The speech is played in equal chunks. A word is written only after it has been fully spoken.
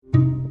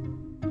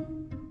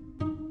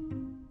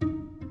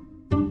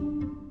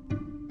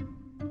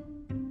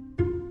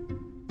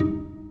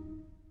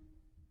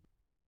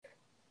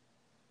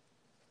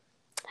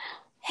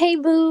Hey,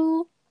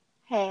 boo.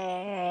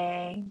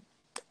 Hey.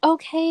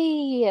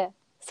 Okay.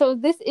 So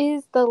this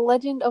is the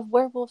Legend of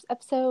Werewolves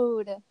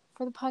episode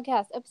for the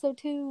podcast, episode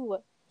 2.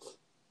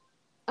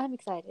 I'm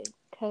excited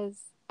because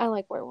I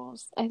like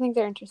werewolves. I think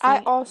they're I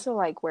interesting. also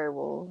like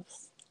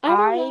werewolves.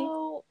 I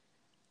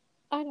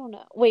don't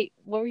know. Wait,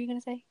 what were you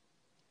going to say?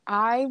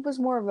 I was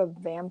more of a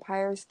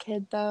vampires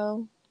kid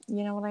though.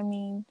 You know what I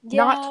mean?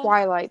 Not Yeah.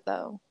 Twilight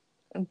though,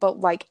 but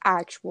like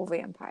actual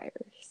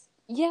vampires.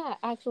 Yeah,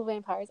 actual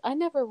vampires. I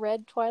never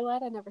read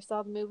Twilight. I never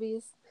saw the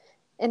movies.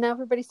 And now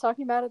everybody's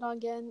talking about it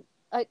again.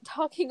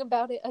 Talking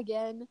about it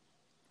again.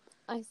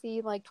 I see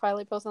like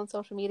Twilight posts on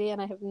social media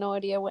and I have no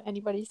idea what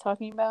anybody's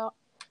talking about.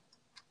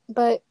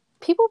 But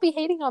people be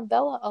hating on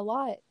Bella a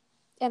lot,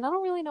 and I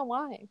don't really know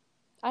why.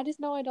 I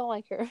just know I don't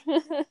like her.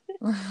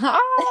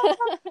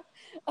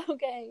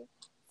 Okay,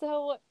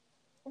 so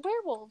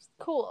werewolves,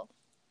 cool.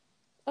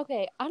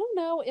 Okay, I don't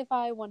know if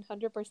I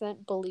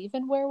 100% believe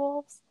in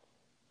werewolves,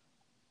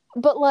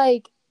 but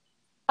like,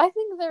 I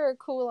think they're a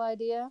cool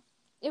idea.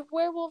 If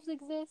werewolves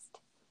exist,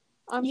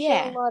 I'm sure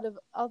a Yeah. lot of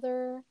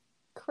other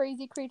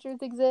crazy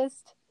creatures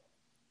exist.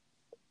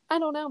 I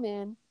don't know,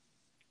 man.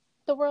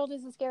 The world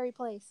is a scary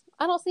place.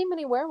 I don't see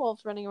many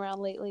werewolves running around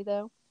lately,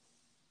 though.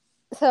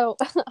 So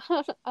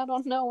I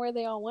don't know where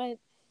they all went.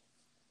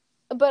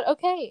 But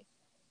okay.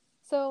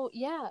 So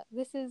yeah,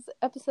 this is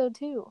episode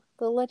 2,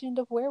 The Legend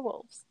of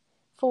Werewolves,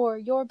 for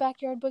your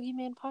Backyard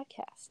Boogeyman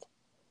podcast.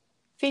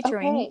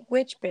 Featuring Okay.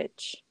 Witch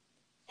Bitch.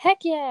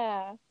 Heck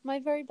yeah! My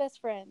very best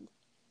friend.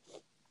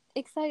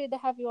 Excited to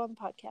have you on the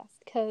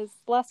podcast, because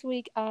last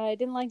week I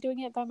didn't like doing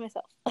it by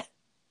myself.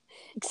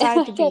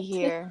 Excited to be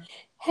here.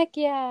 Heck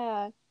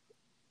yeah!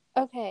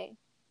 Okay.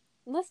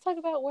 Let's talk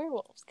about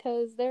werewolves,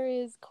 because there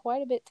is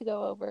quite a bit to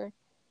go over.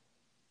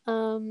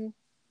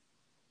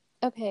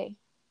 Okay.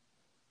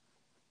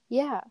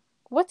 Yeah.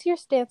 What's your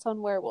stance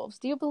on werewolves?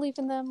 Do you believe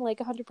in them like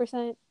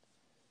 100%?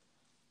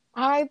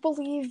 I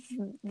believe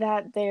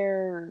that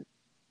there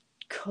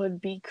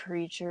could be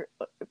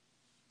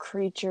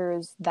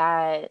creatures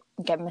that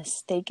get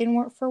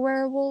mistaken for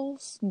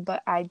werewolves,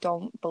 but I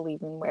don't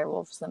believe in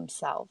werewolves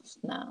themselves,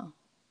 no.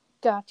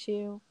 Got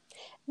you.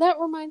 That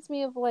reminds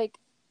me of like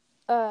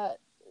uh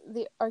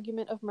the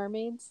argument of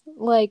mermaids.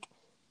 Like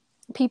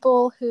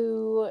people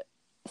who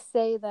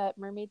say that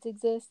mermaids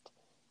exist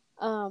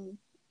um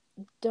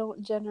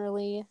don't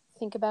generally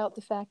think about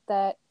the fact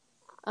that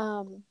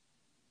um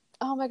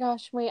oh my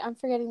gosh, wait, I'm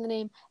forgetting the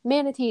name.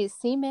 Manatees,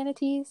 sea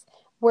manatees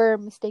were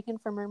mistaken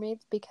for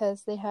mermaids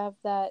because they have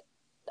that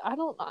I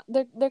don't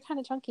they're kind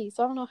of chunky,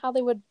 so I don't know how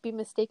they would be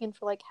mistaken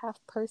for like half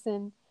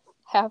person,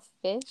 half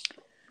fish.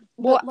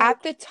 Well, But like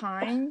at the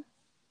time,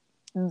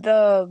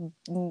 the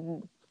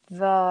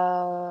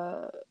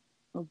the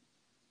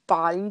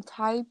body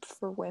type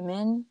for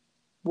women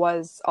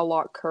was a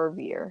lot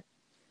curvier.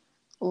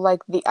 Like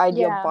the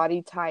ideal yeah.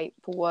 body type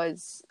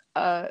was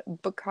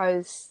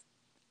because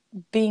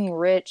being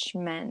rich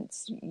meant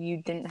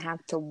you didn't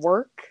have to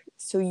work,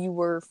 so you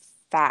were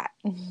fat.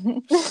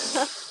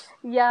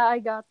 Yeah, I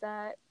got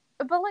that.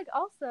 But like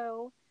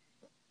also,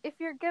 if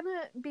you're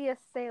gonna be a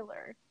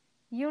sailor,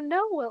 you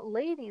know what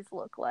ladies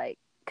look like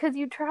because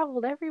you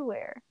traveled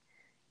everywhere.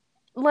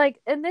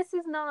 Like, and this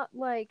is not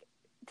like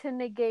to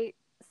negate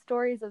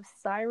stories of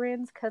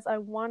sirens because I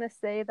want to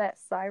say that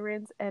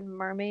sirens and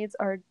mermaids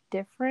are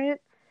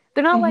different.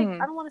 They're not like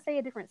Mm-hmm. I don't want to say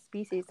a different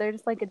species. They're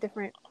just like a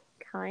different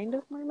kind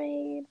of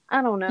mermaid.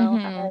 I don't know.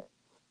 Mm-hmm.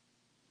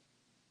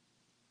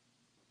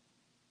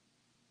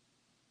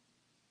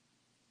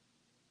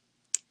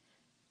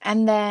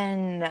 And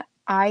then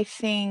I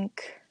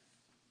think,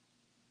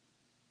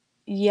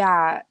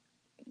 yeah,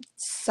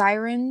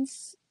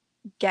 sirens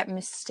get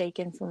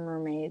mistaken for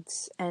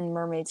mermaids, and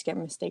mermaids get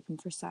mistaken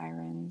for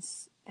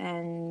sirens,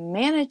 and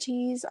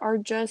manatees are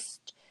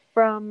just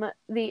From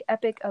the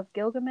Epic of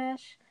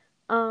Gilgamesh.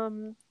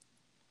 Um,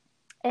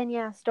 And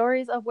yeah,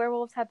 stories of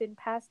werewolves have been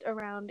passed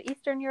around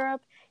Eastern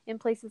Europe in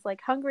places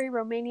like Hungary,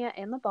 Romania,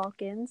 and the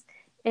Balkans.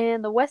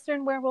 And the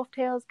Western werewolf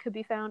tales could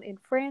be found in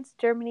France,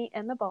 Germany,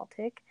 and the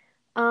Baltic.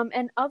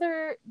 And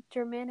other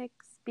Germanic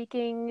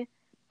speaking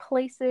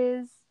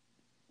places,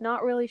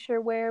 not really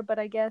sure where, but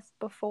I guess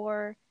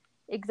before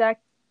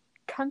exact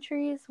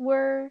countries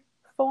were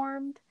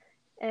formed.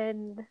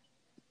 And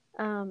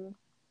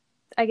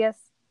I guess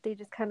they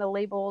just kind of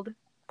labeled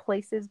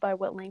places by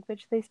what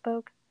language they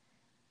spoke,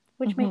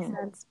 which makes mm-hmm.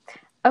 sense.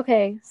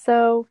 Okay,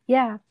 so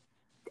yeah.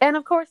 And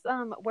of course,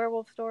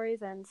 werewolf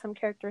stories and some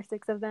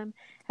characteristics of them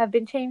have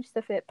been changed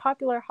to fit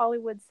popular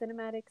Hollywood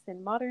cinematics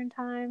in modern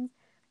times.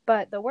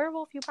 But the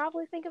werewolf you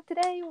probably think of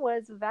today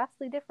was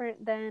vastly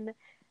different than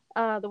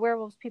the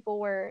werewolves people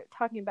were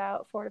talking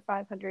about 400 to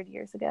 500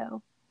 years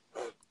ago.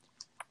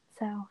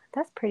 So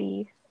that's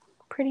pretty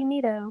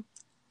neato.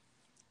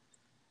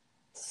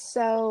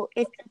 So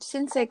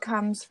since it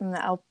comes from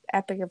the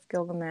Epic of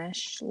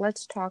Gilgamesh,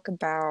 let's talk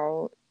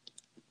about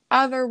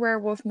other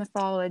werewolf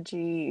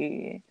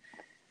mythology.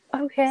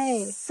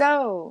 Okay.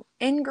 So,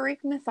 in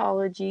Greek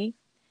mythology,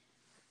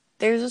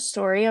 there's a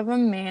story of a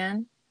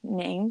man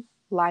named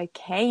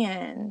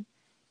Lycaon.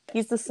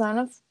 He's the son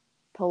of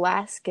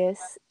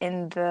Pelasgus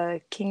in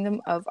the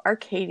kingdom of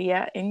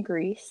Arcadia in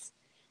Greece.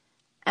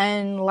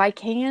 And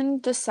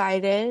Lycaon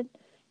decided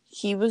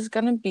he was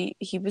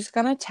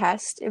gonna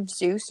test if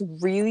Zeus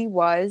really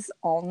was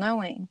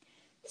all-knowing.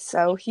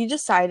 So he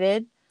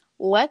decided,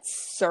 let's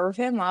serve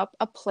him up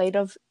a plate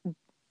of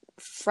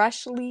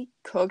freshly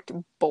cooked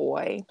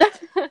boy.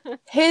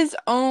 His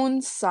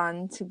own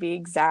son, to be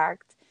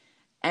exact.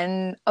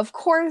 And of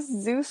course,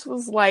 Zeus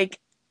was like,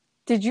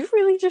 did you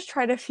really just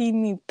try to feed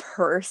me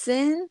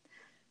person?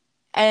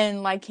 And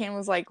Lycan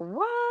was like,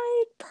 what?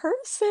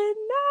 Person?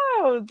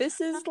 No, this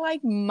is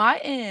like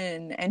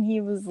mutton. And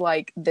he was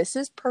like, this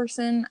is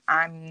person.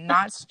 I'm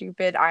not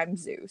stupid. I'm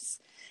Zeus.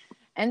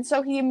 And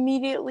so he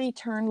immediately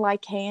turned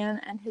Lycan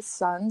and his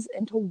sons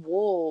into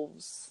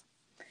wolves.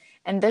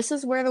 And this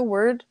is where the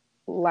word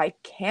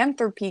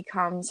lycanthropy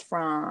comes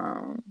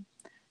from.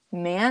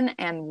 Man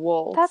and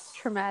wolf. That's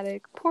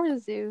traumatic. Poor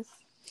Zeus.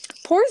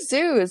 Poor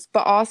Zeus,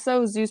 but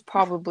also Zeus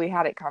probably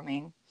had it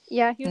coming.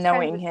 Yeah, he was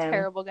knowing kind of a him.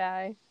 terrible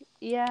guy.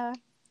 Yeah.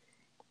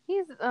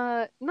 He's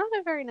not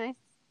a very nice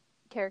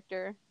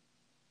character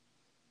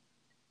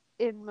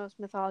in most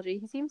mythology.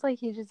 He seems like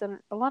he's just done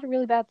a lot of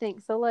really bad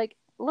things. So, like,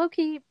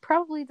 Loki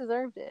probably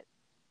deserved it.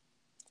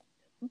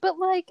 But,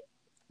 like...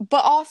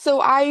 But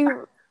also,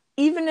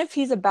 even if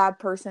he's a bad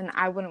person,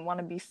 I wouldn't want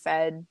to be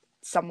fed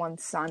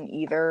someone's son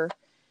either.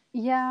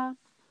 Yeah.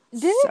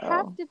 Did it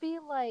have to be,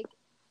 like...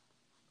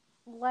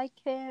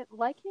 Lycan?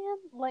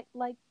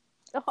 Lycan.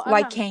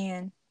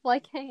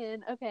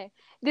 Lycan, okay.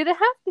 Did it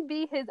have to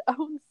be his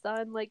own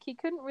son? Like, he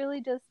couldn't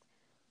really just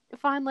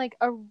find, like,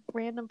 a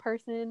random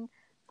person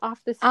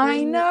off the street.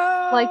 I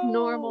know! Like,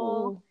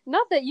 normal.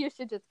 Not that you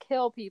should just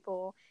kill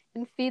people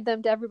and feed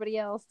them to everybody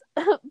else.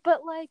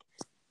 But, like,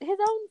 his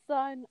own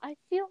son, I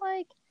feel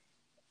like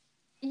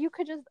you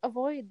could just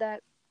avoid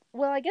that.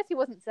 Well, I guess he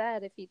wasn't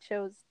sad if he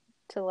chose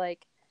to,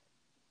 like,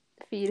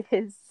 feed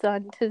his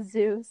son to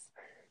Zeus.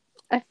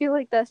 I feel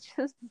like that's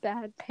just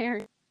bad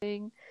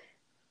parenting.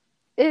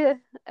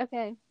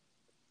 Okay.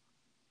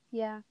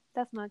 Yeah,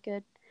 that's not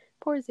good.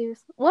 Poor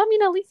Zeus. Well, I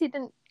mean, at least he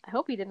didn't... I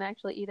hope he didn't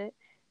actually eat it.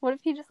 What if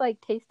he just, like,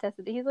 taste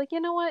tested it? He's like,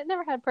 you know what?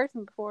 Never had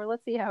person before.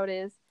 Let's see how it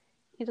is.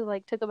 He just,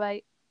 like, took a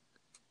bite.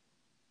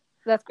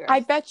 That's gross.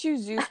 I bet you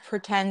Zeus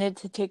pretended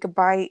to take a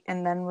bite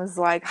and then was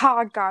like,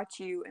 ha,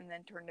 got you, and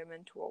then turned him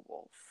into a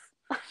wolf.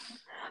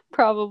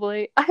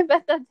 Probably. I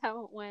bet that's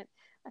how it went.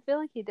 I feel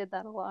like he did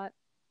that a lot.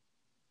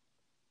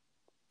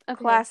 Okay.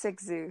 Classic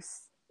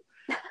Zeus.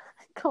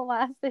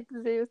 Classic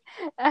Zeus.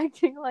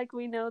 Acting like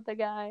we know the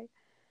guy.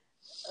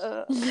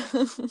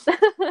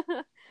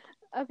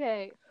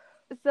 Okay.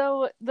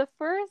 So, the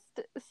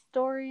first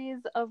stories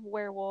of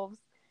werewolves.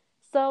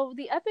 So,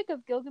 the Epic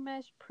of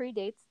Gilgamesh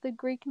predates the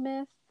Greek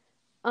myth.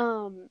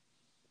 So,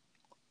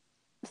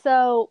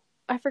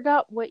 I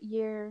forgot what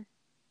year.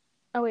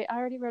 Oh, wait, I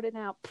already wrote it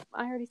down.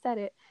 I already said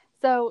it.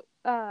 So,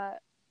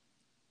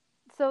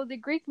 the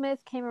Greek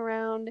myth came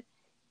around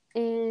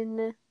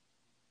in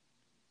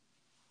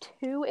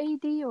 2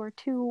 AD or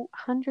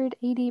 200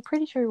 AD.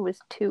 Pretty sure it was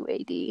 2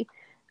 AD.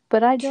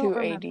 But I don't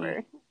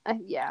remember.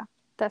 Yeah,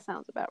 that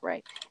sounds about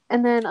right.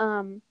 And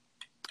then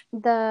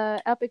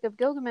the Epic of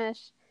Gilgamesh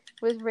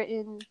was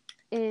written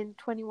in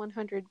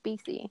 2100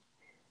 BC.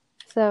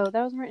 So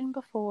that was written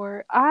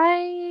before.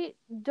 I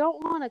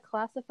don't want to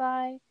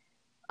classify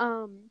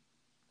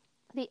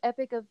the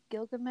Epic of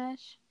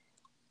Gilgamesh,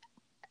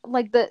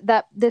 like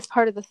this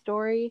part of the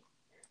story,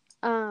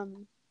 as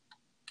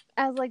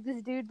like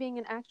this dude being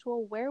an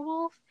actual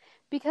werewolf,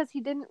 because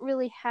he didn't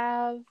really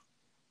have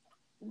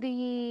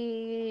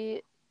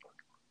the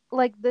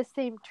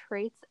same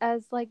traits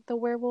as like the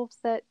werewolves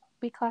that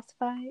we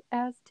classify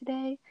as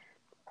today.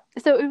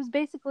 So it was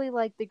basically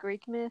like the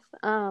Greek myth,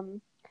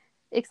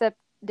 except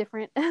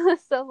different.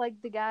 So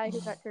like the guy who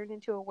got turned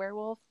into a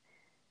werewolf,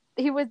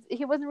 he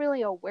wasn't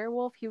really a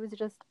werewolf, he was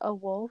just a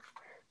wolf.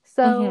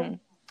 So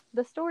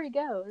the story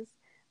goes,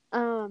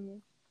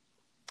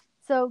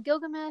 so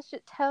Gilgamesh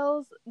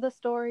tells the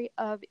story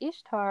of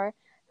Ishtar,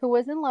 who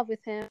was in love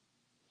with him,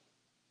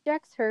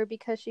 rejects her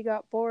because she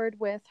got bored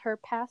with her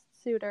past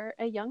suitor,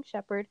 a young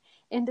shepherd,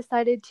 and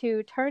decided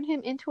to turn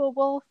him into a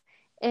wolf,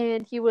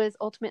 and he was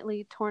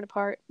ultimately torn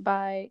apart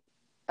by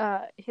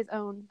his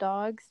own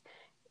dogs,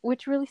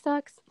 which really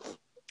sucks.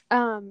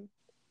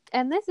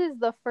 And this is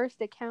the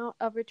first account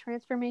of a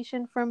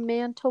transformation from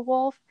man to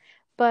wolf,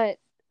 but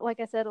like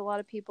I said, a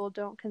lot of people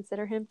don't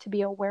consider him to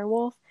be a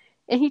werewolf,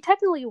 and he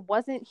technically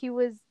wasn't. He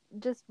was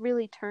just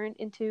really turned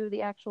into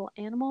the actual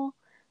animal,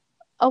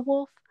 a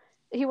wolf.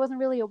 He wasn't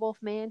really a wolf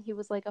man. He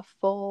was like a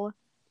full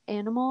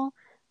animal.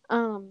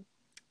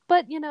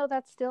 But you know,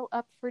 that's still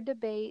up for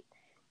debate.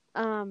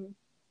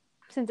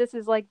 Since this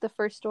is like the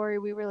first story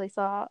we really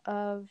saw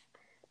of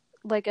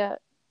like a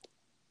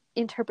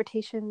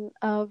interpretation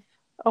of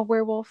a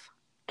werewolf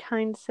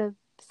kind of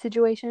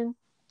situation.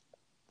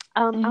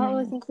 I don't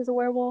really think he's a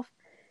werewolf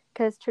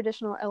because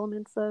traditional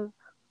elements of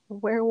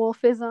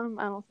werewolfism,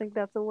 I don't think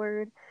that's a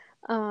word.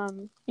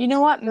 You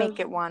know what? Make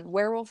it one.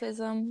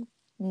 Werewolfism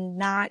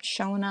not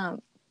showing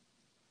up.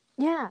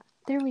 Yeah,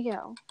 there we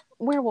go.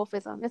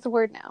 werewolfism. It's a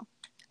word now.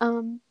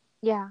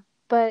 Yeah,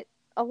 but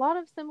a lot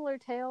of similar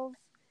tales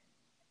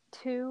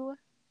to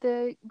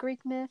the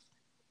Greek myth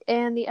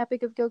and the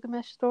Epic of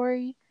Gilgamesh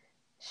story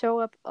show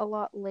up a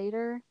lot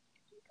later.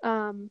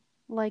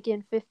 Like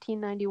in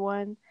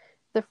 1591,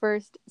 the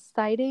first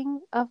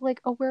sighting of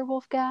like a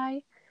werewolf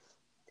guy.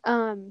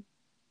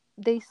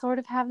 They sort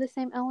of have the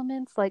same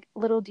elements, like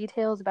little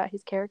details about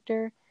his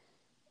character.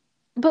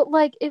 But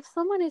like if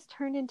someone is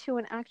turned into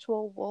an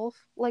actual wolf,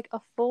 like a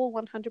full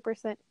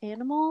 100%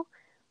 animal,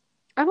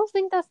 I don't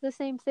think that's the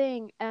same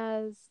thing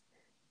as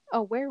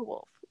a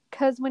werewolf.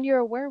 Because when you're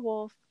a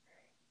werewolf,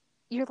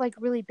 you're like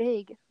really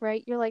big,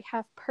 right? You're like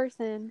half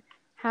person,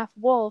 half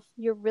wolf.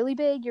 You're really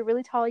big, you're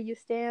really tall, you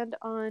stand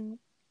on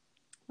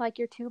like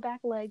your two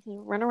back legs and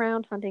you run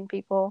around hunting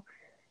people.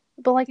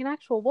 But like an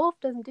actual wolf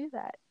doesn't do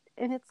that.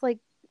 And it's like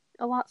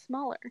a lot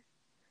smaller.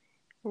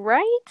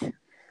 Right?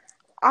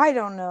 I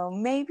don't know.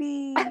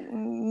 Maybe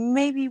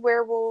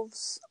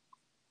werewolves.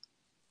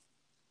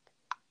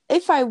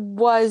 If I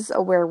was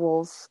a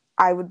werewolf,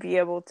 I would be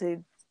able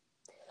to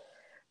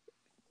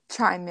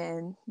chime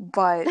in,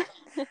 but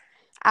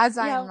as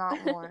I am Yeah.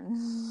 not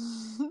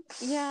one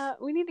Yeah,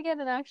 we need to get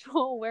an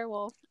actual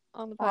werewolf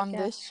on the on podcast.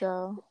 this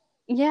show.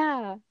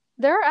 Yeah.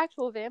 There are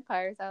actual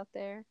vampires out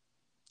there.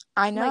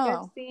 I Like I've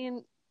know.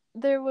 seen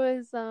there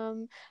was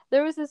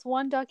this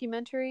one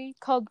documentary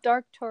called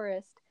Dark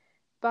Tourist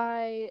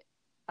by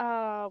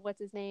what's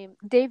his name?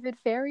 David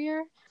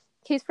Ferrier.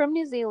 He's from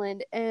New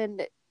Zealand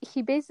and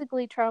he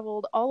basically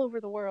traveled all over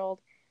the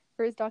world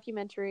for his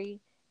documentary,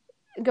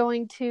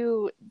 going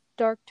to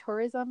dark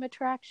tourism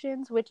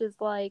attractions, which is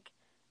like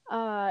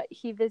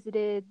he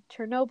visited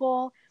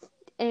Chernobyl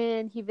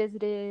and he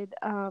visited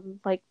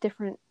like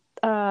different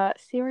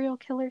serial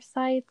killer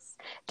sites.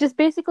 Just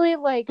basically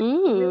like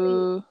really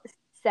Ooh.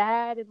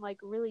 sad and like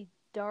really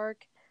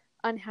dark,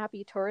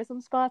 unhappy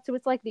tourism spots. So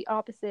it's like the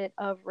opposite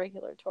of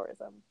regular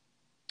tourism,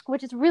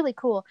 which is really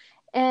cool.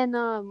 And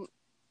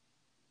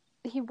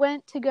he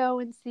went to go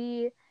and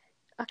see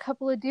a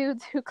couple of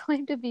dudes who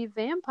claimed to be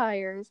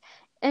vampires,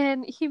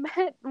 and he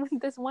met with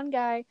this one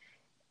guy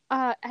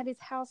at his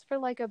house for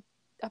like a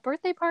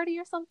birthday party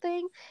or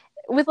something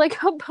with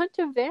like a bunch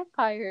of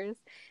vampires,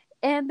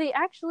 and they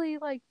actually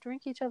like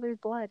drink each other's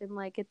blood, and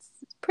like it's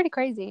pretty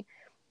crazy.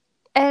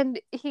 And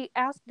he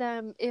asked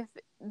them if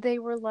they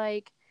were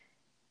like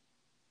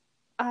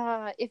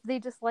if they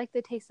just like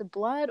the taste of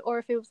blood or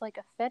if it was like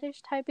a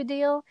fetish type of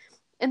deal,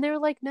 and they were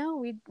like, no,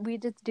 we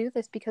just do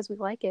this because we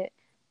like it,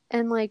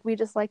 and like we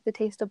just like the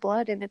taste of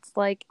blood. And it's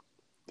like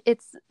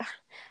it's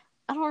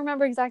I don't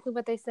remember exactly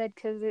what they said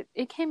because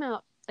it came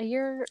out a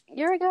year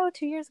ago,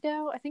 2 years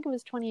ago. I think it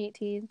was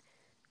 2018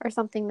 or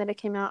something that it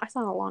came out. I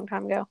saw it a long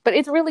time ago, but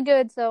it's really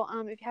good. So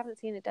if you haven't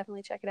seen it,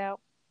 definitely check it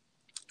out.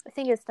 I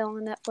think it's still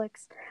on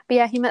Netflix. But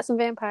yeah, he met some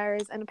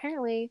vampires, and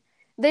apparently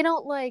they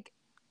don't like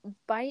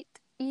bite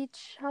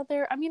each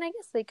other. I mean, I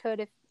guess they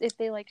could if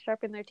they like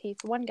sharpen their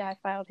teeth. One guy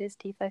filed his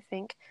teeth, I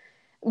think,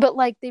 but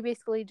like they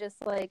basically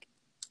just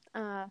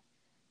uh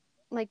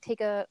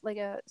take a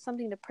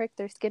something to prick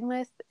their skin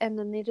with, and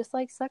then they just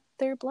like suck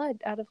their blood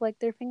out of like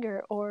their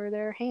finger or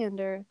their hand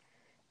or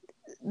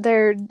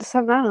their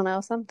some I don't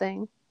know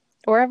something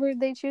wherever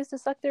they choose to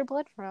suck their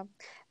blood from.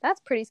 That's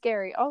pretty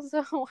scary.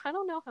 Also, I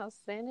don't know how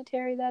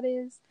sanitary that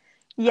is.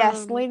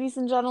 Yes, ladies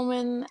and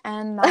gentlemen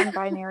and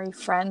non-binary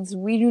friends,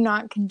 we do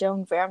not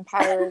condone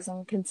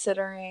vampirism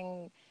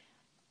considering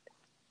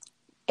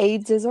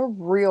AIDS is a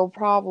real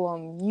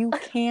problem. You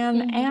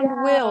can and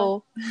Yeah,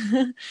 will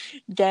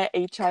get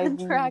HIV.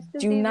 contract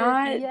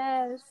diseases.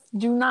 Yes.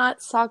 Do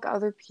not suck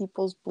other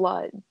people's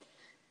blood.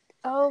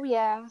 Oh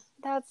yeah,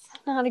 that's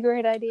not a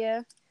great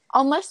idea.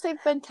 Unless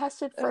they've been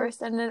tested Oh.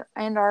 first and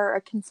are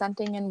a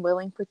consenting and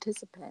willing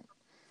participant.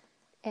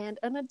 And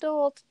an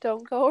adult,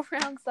 don't go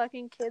around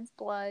sucking kids'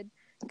 blood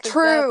because that's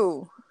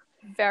True.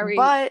 very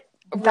But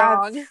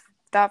wrong.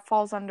 that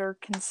falls under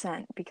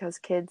consent because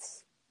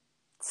kids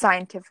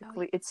Oh,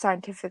 it's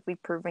scientifically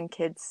proven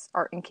kids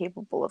are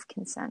incapable of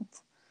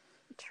consent.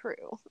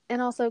 true. And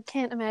also,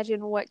 can't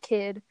imagine what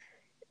kid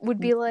would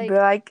be Be like,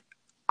 like,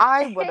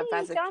 I would have "Hey,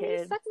 as a Johnny,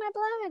 kid. suck my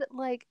blood."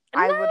 Like,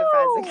 I would have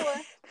as a no,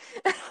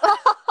 kid.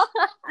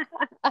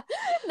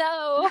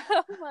 no.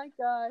 Oh my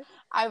gosh.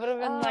 I would have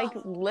been like,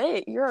 Oh,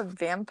 lit, you're a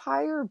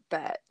vampire?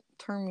 Bet.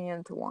 Turn me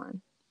into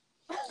one.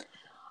 that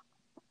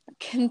sounds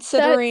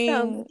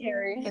Considering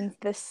scary. in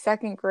the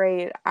second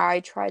grade,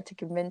 I tried to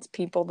convince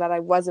people that I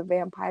was a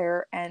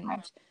vampire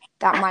and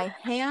that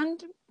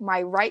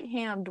my right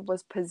hand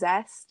was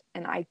possessed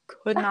and I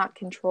could not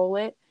control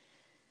it.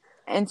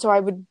 And so I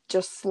would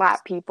just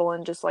slap people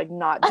and just like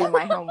not do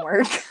my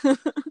homework.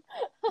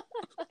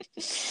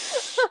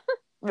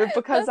 But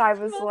because That's I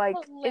the was most like,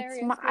 hilarious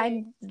thing.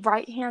 I'm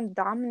right hand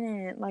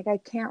dominant. Like I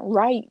can't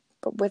write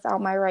but without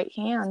my right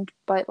hand,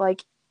 but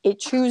like it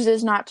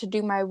chooses not to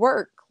do my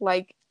work.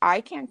 Like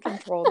I can't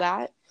control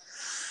that.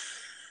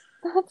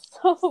 That's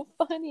so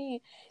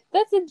funny.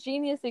 That's a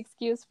genius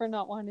excuse for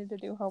not wanting to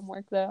do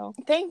homework, though.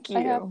 Thank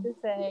I have you. to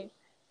say.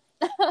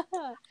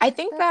 I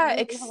think That's that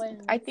really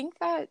hilarious. I think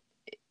that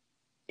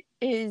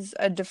is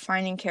a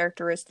defining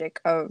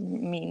characteristic of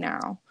me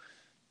now.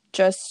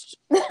 Just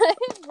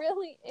It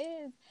really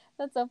is.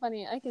 That's so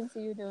funny. I can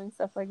see you doing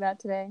stuff like that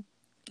today.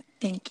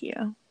 thank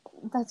you.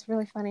 That's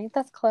really funny.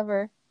 That's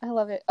clever. I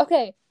love it.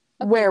 Okay,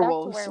 back to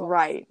Werewolves, werewolves.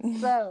 right.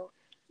 So,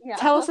 yeah,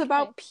 Tell us okay.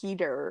 about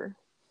Peter.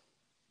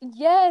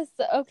 Yes,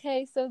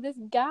 okay, so this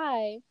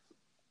guy,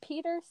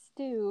 Peter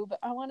Stube,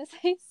 I want to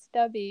say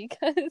Stubby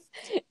because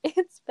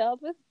it's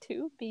spelled with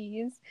two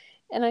B's,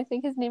 and I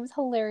think his name is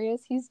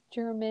hilarious. He's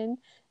German.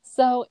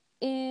 So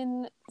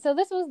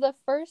this was the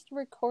first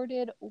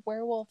recorded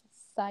werewolf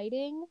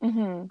sighting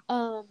in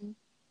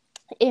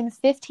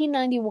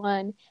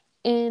 1591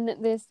 in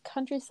this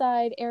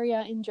countryside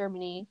area in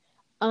Germany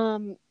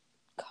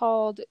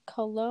called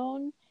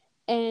Cologne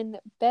and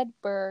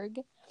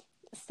Bedburg.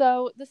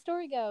 So the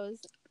story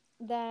goes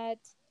that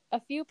a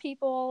few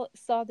people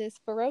saw this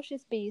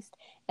ferocious beast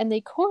and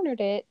they cornered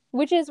it,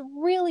 which is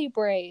really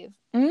brave.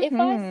 If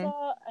I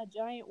saw a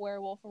giant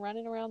werewolf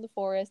running around the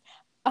forest,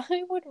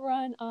 I would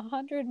run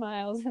 100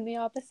 miles in the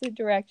opposite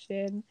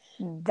direction.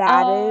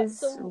 That is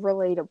So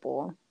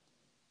relatable.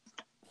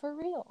 for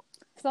real,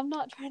 because I'm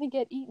not trying to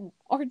get eaten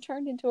or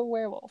turned into a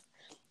werewolf.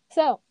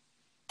 So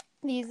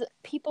these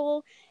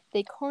people,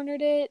 they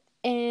cornered it,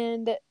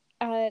 and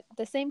at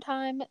the same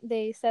time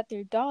they set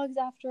their dogs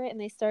after it and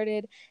they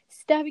started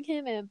stabbing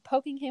him and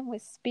poking him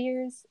with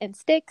spears and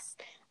sticks.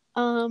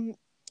 And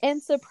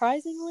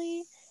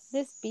surprisingly,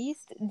 this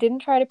beast didn't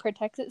try to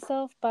protect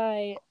itself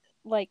by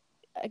like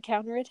a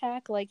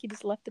counterattack, like he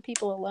just left the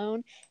people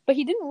alone, but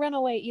he didn't run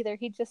away either.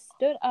 He just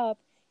stood up,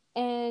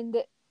 and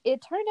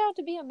it turned out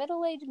to be a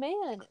middle-aged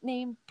man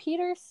named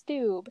Peter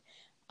Stube.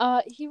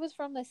 He was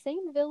from the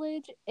same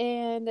village,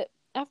 and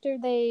after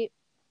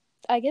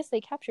I guess they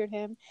captured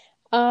him,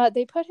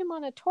 they put him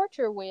on a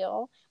torture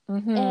wheel,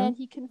 and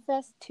he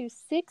confessed to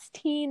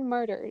 16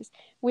 murders,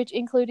 which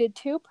included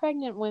 2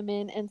 pregnant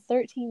women and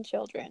 13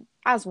 children.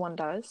 As one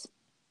does.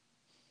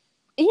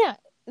 Yeah,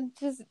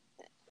 just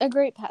a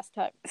great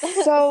pastime.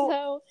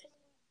 So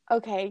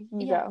okay,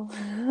 you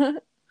go.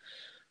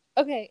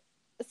 Okay,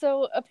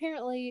 so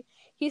apparently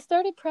he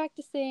started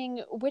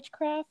practicing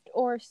witchcraft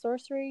or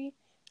sorcery.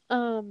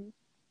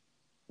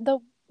 The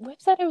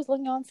website I was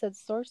looking on said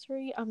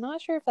sorcery. I'm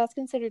not sure if that's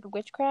considered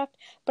witchcraft,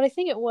 but I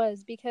think it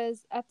was,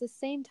 because at the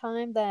same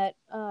time that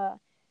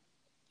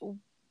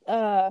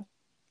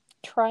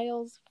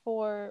trials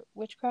for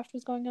witchcraft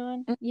was going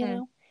on,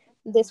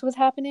 this was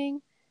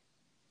happening.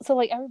 So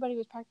like everybody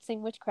was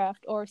practicing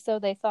witchcraft, or so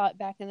they thought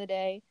back in the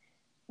day.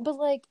 But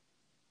like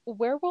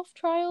werewolf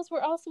trials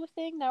were also a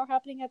thing that were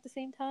happening at the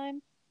same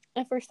time,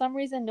 and for some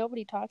reason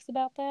nobody talks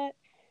about that.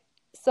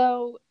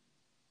 So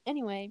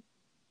anyway,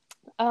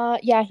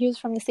 he was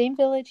from the same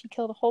village. He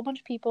killed a whole bunch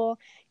of people.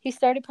 He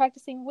started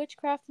practicing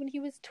witchcraft when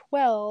he was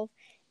 12,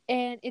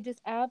 and it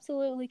just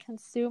absolutely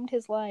consumed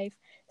his life.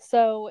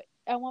 So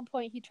at one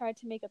point he tried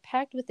to make a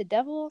pact with the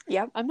devil.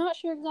 Yep. I'm not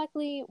sure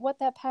exactly what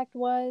that pact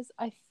was.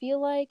 I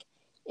feel like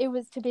it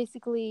was to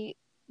basically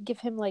give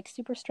him like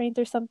super strength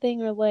or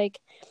something, or like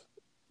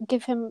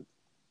give him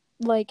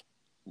like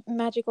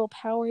magical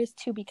powers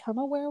to become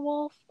a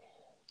werewolf.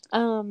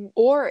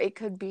 Or it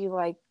could be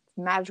like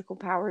magical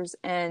powers,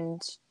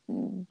 and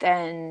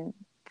then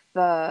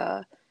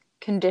the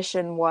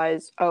condition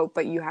was,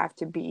 but you have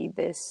to be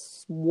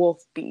this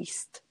wolf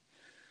beast.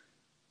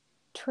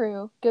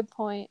 True. Good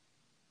point.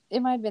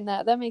 It might have been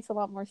that. That makes a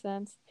lot more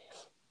sense.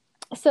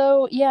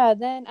 So yeah,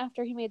 then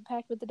after he made the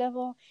pact with the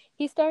devil,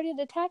 he started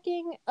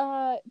attacking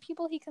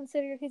people he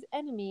considered his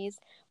enemies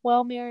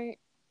while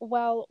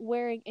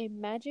wearing a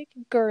magic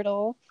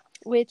girdle,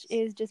 which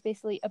is just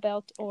basically a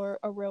belt or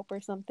a rope or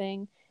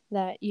something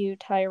that you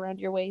tie around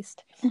your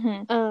waist.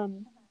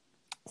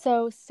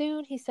 So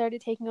soon he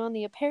started taking on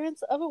the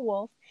appearance of a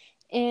wolf,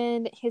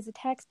 and his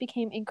attacks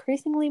became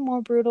increasingly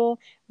more brutal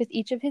with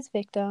each of his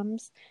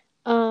victims.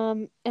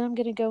 And I'm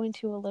going to go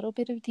into a little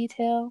bit of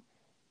detail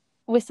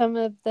with some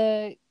of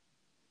the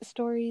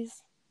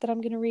stories that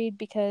I'm going to read,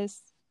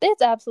 because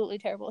it's absolutely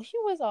terrible. He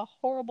was a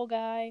horrible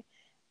guy.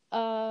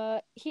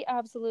 He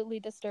absolutely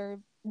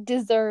deserved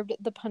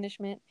the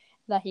punishment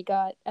that he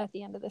got at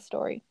the end of the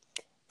story.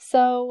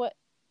 So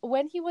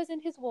when he was in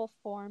his wolf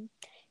form,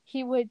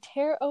 he would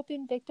tear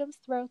open victims'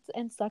 throats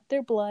and suck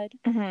their blood,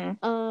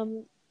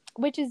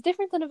 which is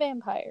different than a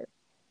vampire.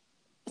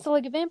 So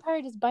like a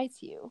vampire just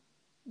bites you.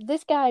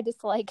 This guy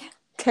just like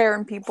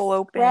tearing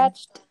people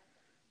scratched,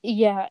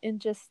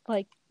 and just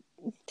like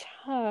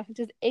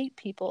just ate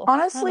people.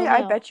 Honestly,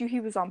 I bet you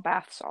he was on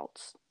bath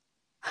salts.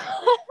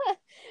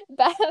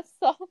 Bath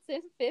salts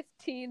in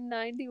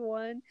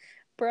 1591,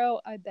 bro.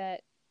 I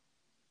bet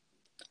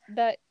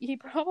that he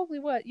probably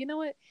was. You know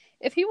what?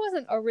 If he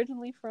wasn't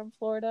originally from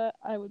Florida,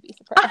 I would be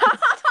surprised.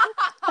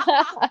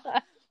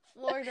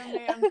 Florida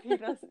man,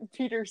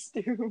 Peter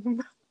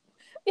Stube.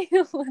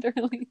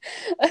 Literally.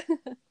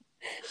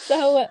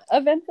 So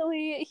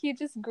eventually, he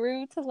just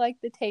grew to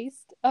like the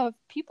taste of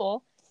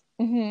people.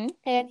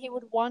 And he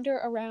would wander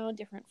around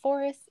different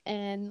forests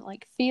and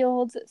like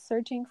fields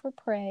searching for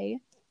prey.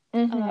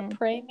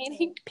 Prey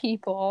meaning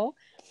people.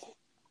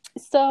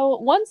 So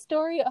one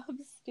story of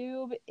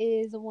Stube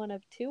is one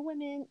of two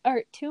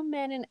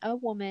men and a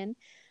woman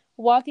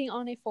walking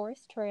on a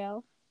forest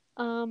trail,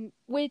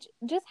 which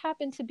just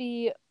happened to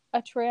be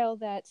a trail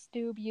that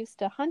Stube used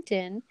to hunt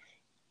in.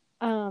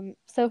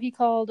 So he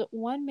called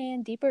one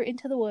man deeper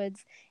into the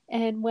woods,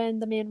 and when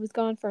the man was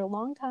gone for a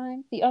long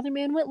time, the other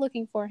man went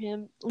looking for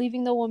him,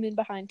 leaving the woman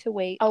behind to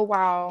wait. Oh,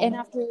 wow. And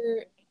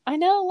after, I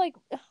know, like,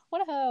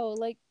 what a hoe.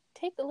 Like,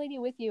 take the lady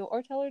with you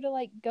or tell her to,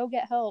 like, go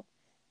get help.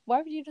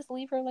 Why would you just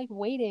leave her, like,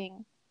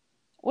 waiting?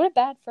 What a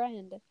bad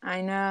friend.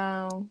 I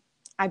know.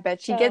 I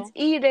bet she gets So,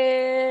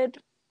 eated.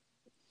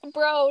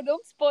 bro,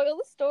 don't spoil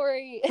the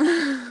story.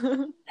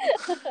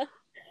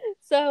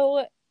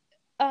 So,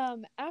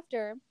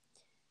 after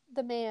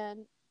the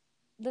man,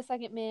 the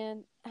second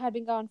man, had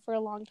been gone for a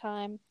long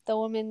time, the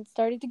woman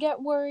started to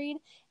get worried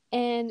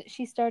and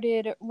she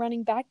started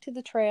running back to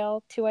the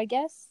trail to, I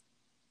guess,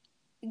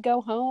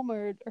 go home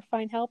or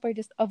find help or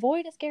just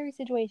avoid a scary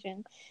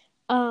situation.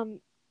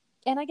 Um,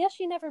 and I guess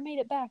she never made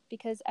it back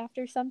because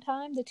after some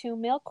time, the two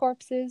male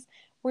corpses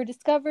were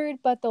discovered,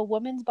 but the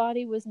woman's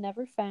body was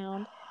never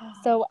found.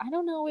 So I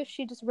don't know if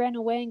she just ran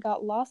away and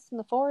got lost in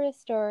the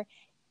forest or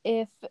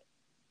if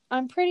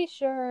I'm pretty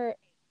sure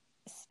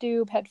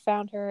Stube had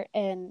found her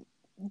and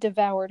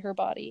devoured her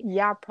body.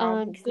 Yeah,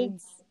 probably.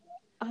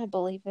 I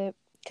believe it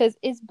because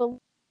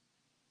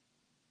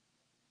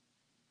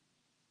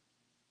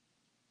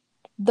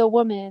the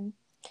woman,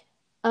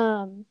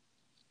 um,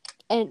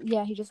 and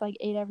yeah, he just like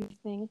ate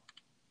everything,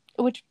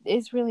 which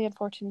is really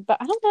unfortunate. But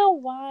I don't know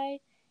why,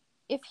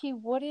 if he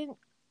wouldn't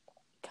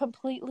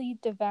completely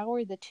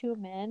devour the two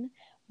men,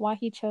 why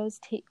he chose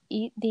to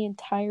eat the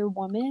entire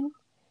woman.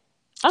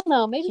 I don't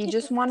know. Maybe He he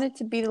just just. wanted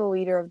to be the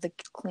leader of the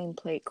Clean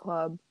Plate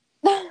Club.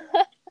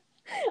 I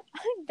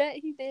bet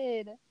he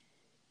did.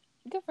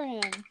 Good for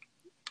him.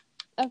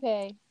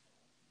 Okay.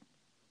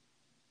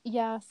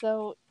 Yeah.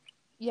 So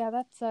yeah,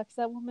 that sucks.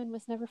 That woman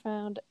was never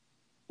found.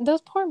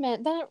 Those poor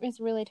men. That is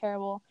really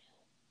terrible.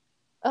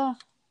 Ugh.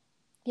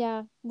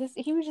 Yeah.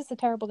 He was just a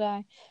terrible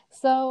guy.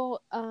 So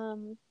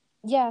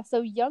yeah.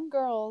 So young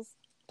girls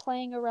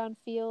playing around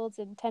fields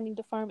and tending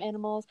to farm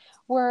animals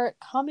were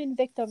common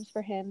victims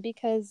for him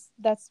because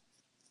that's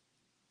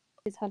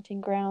his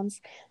hunting grounds.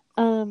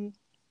 Um,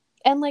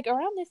 and like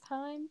around this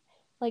time,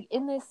 like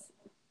in this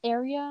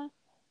area,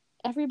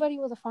 everybody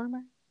was a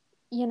farmer.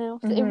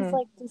 So it was Mm-hmm.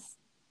 like this.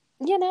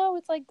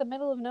 It's like the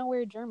middle of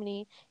nowhere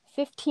Germany,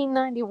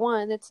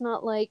 1591. It's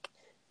not like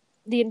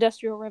the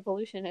Industrial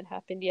Revolution had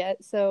happened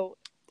yet, so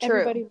True.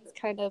 everybody was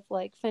kind of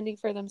like fending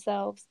for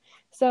themselves.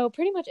 So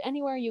pretty much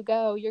anywhere you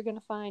go, you're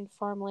gonna find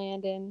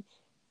farmland and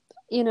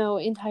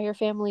entire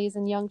families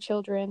and young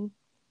children,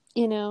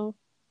 you know,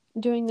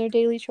 doing their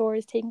daily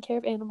chores, taking care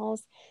of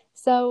animals.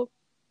 So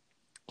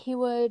he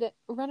would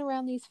run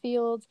around these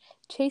fields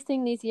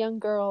chasing these young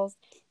girls,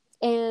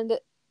 and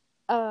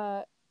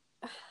uh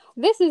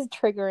this is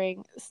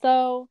triggering.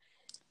 So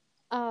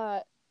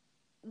uh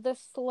the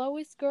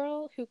slowest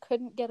girl who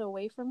couldn't get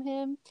away from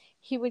him,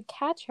 he would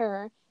catch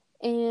her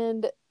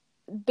and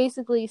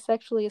basically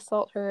sexually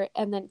assault her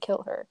and then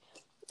kill her.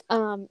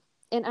 um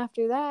and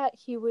after that,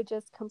 he would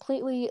just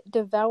completely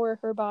devour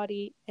her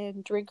body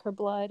and drink her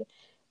blood.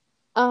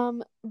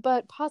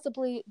 But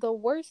possibly the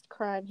worst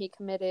crime he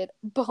committed,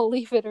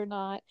 believe it or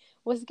not,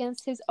 was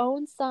against his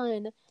own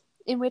son,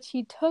 in which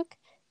he took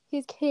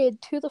his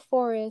kid to the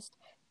forest,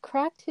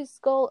 cracked his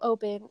skull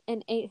open,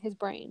 and ate his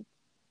brain,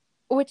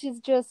 which is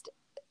just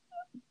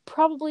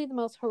probably the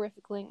most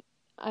horrific thing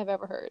I've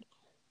ever heard.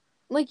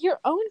 Like, your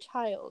own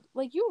child.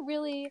 Like, you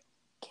really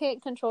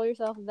can't control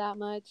yourself that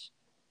much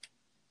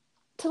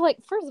to,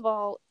 like, first of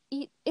all,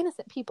 eat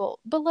innocent people,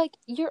 but, like,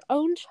 your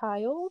own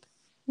child?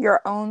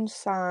 Your own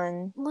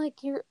son.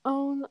 Like, your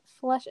own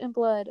flesh and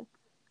blood.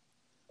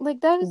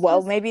 Like, that is Well,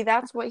 just maybe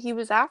that's what he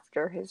was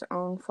after, his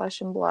own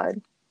flesh and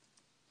blood.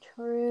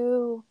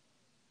 true.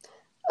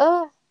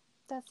 Ugh,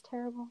 that's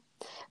terrible.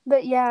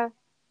 But yeah,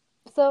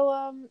 so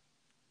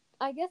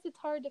I guess it's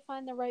hard to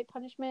find the right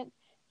punishment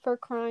for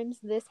crimes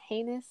this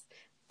heinous,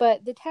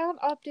 but the town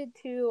opted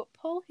to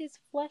pull his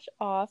flesh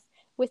off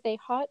with a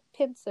hot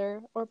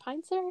pincer or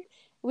pincer,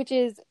 which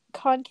is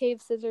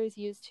concave scissors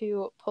used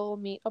to pull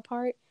meat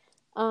apart.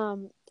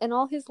 And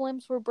all his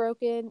limbs were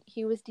broken.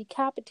 He was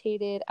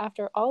decapitated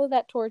after all of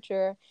that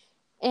torture,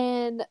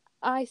 and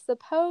I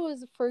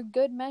suppose for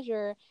good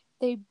measure,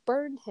 they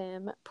burned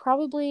him,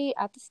 probably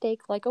at the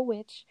stake like a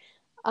witch.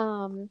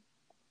 Um,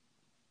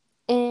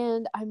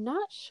 and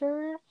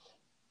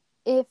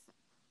if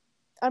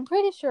I'm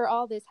pretty sure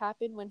all this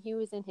happened when he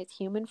was in his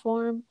human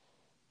form.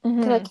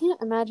 Because I Mm-hmm.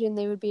 can't imagine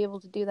they would be able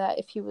to do that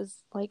if he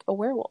was like a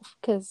werewolf.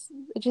 Because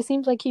it just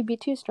seems like he'd be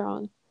too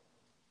strong.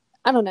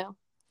 I don't know.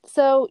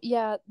 So,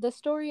 yeah, the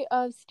story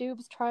of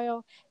Stube's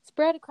trial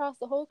spread across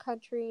the whole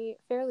country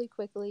fairly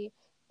quickly,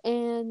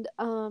 and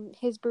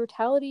his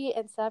brutality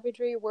and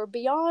savagery were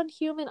beyond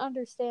human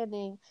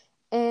understanding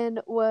and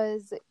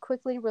was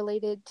quickly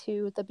related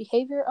to the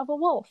behavior of a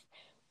wolf,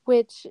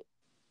 which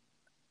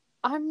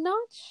I'm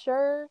not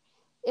sure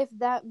if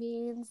that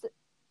means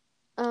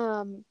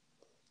um,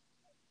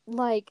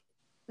 like,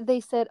 they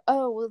said,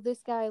 oh, well,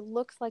 this guy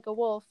looks like a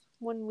wolf.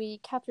 When we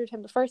captured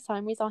him the first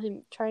time, we saw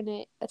him trying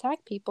to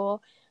attack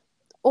people.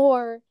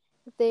 Or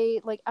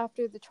they, like,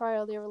 after the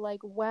trial, they were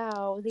like,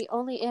 wow, the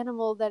only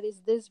animal that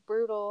is this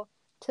brutal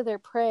to their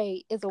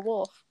prey is a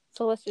wolf.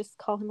 So let's just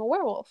call him a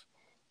werewolf.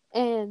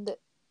 And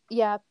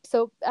yeah,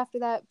 so after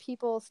that,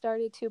 people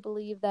started to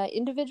believe that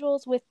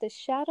individuals with the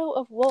shadow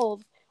of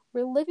wolves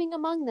were living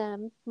among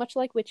them, much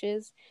like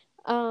witches,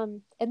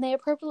 and they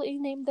appropriately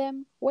named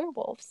them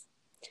werewolves.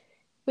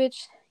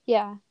 Which,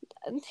 yeah,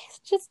 he's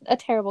just a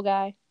terrible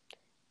guy.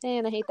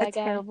 Man, I hate A that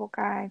guy. terrible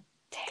guy.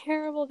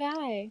 Terrible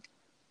guy.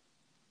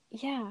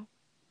 Yeah.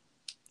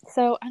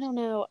 So, I don't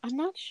know. I'm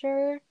not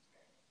sure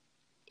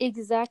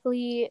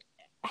exactly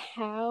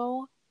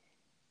how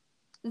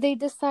they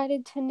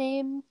decided to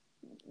name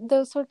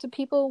those sorts of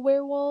people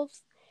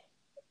werewolves.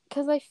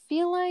 Because I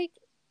feel like,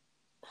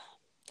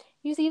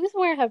 you see, this is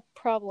where I have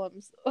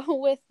problems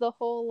with the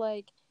whole,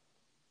 like,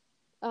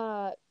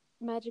 uh,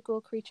 magical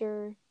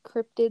creature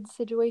cryptid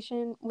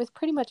situation with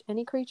pretty much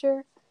any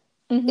creature.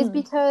 Is Mm-hmm.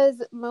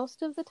 because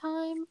most of the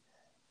time,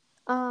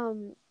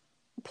 um,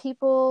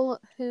 people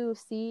who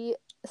see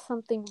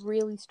something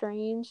really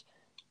strange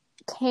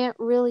can't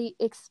really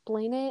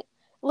explain it.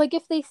 Like,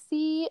 if they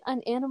see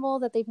an animal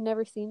that they've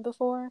never seen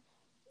before,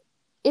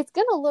 it's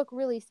gonna look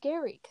really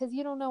scary because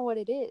you don't know what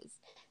it is.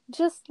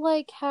 Just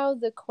like how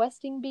the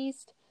questing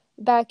beast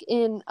back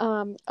in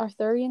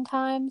Arthurian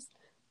times,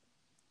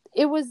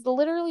 it was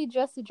literally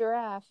just a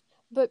giraffe,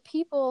 but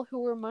people who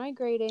were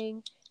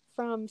migrating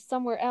from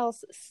somewhere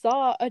else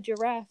saw a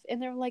giraffe and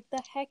they're like,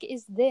 the heck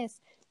is this?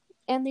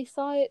 And they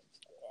saw it,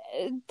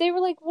 they were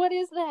like, what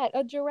is that?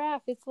 A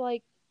giraffe. It's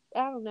like,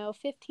 I don't know,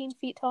 15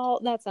 feet tall.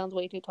 That sounds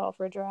way too tall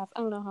for a giraffe. I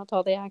don't know how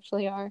tall they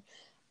actually are.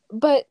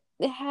 But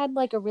it had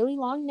like a really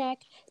long neck.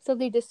 So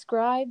they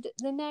described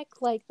the neck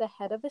like the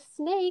head of a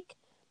snake.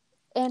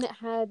 And it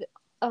had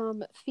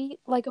feet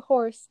like a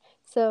horse.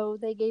 So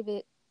they gave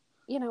it,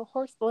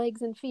 horse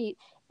legs and feet.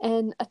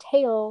 And a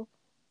tail,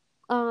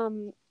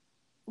 um,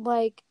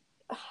 like,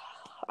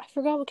 I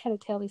forgot what kind of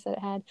tail they said it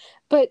had.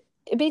 But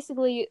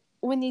basically,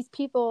 when these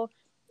people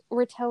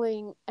were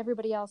telling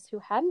everybody else who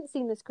hadn't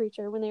seen this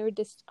creature, when they were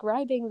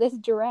describing this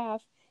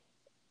giraffe,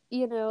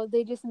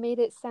 they just made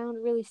it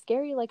sound really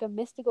scary, like a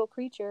mystical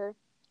creature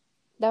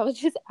that was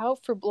just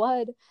out for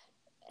blood.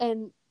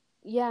 And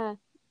yeah,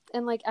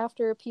 and like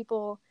after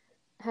people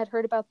had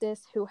heard about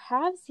this who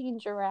have seen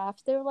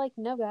giraffes, they were like,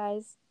 no,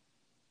 guys,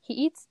 he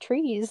eats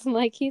trees.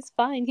 Like, he's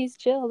fine, he's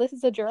chill. This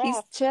is a He's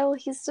giraffe. chill.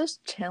 He's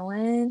just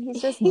chilling.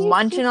 He's just He's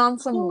munching just on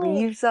some chilling.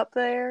 leaves up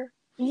there.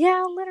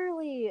 Yeah,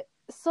 literally.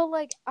 So,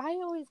 like, I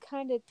always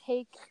kind of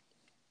take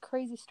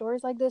crazy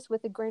stories like this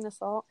with a grain of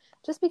salt,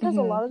 just because a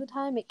Mm-hmm. lot of the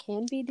time it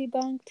can be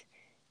debunked.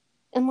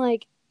 And,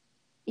 like,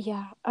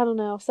 yeah, I don't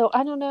know. So,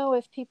 I don't know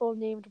if people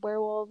named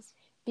werewolves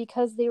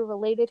because they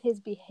related his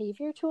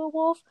behavior to a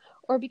wolf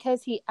or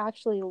because he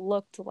actually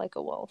looked like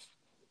a wolf.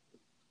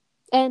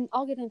 And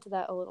I'll get into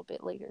that a little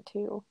bit later,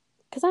 too,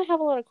 because I have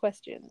a lot of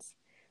questions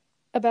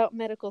about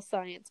medical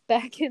science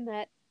back in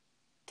that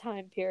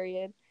time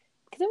period,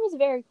 because it was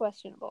very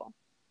questionable.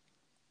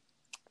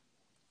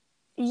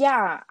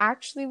 Yeah,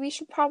 actually, we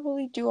should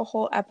probably do a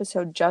whole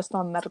episode just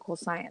on medical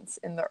science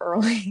in the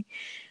early.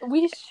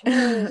 We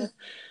should.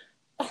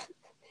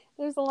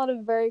 There's a lot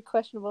of very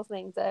questionable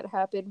things that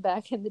happened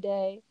back in the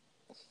day.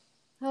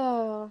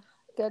 Oh,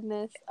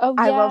 goodness. Oh,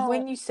 I love yeah.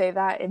 when you say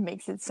that. It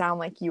makes it sound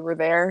like you were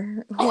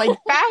there. Like,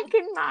 back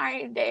in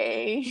my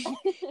day.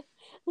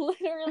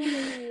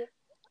 Literally.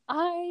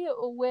 I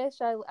don't wish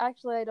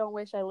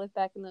I lived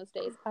back in those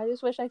days. I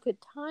just wish I could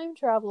time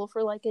travel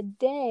for like a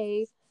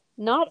day,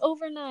 not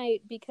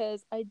overnight,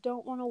 because I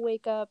don't want to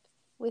wake up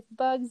with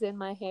bugs in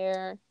my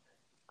hair.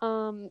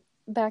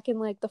 Back in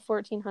like the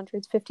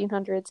 1400s,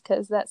 1500s,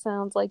 because that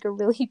sounds like a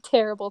really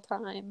terrible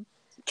time.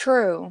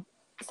 True.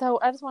 So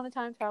I just want to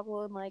time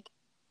travel and like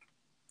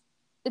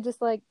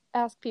just like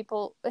ask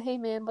people, hey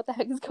man, what the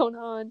heck is going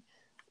on?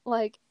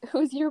 Like,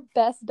 who's your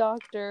best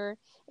doctor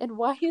and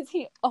why is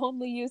he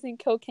only using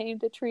cocaine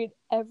to treat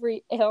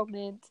every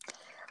ailment?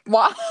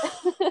 What?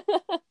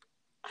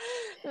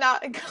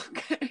 Not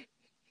okay.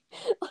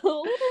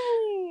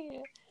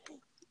 Literally.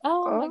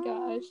 Oh my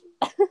Oh,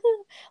 gosh.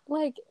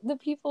 Like, the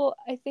people,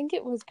 I think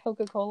it was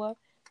Coca-Cola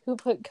who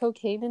put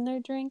cocaine in their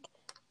drink,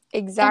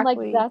 and like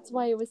exactly. that's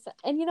why it was,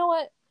 and you know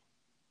what,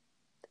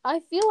 I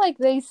feel like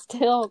they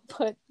still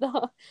put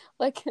the,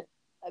 like,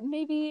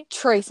 maybe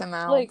Trace like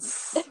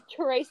amounts.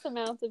 trace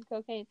amounts of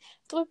cocaine.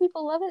 So why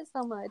people love it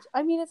so much.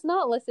 I mean, it's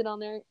not listed on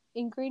their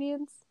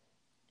ingredients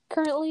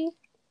currently.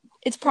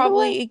 It's You know what?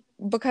 probably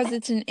because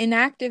it's an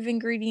inactive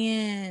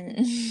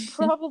ingredient.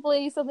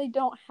 Probably so they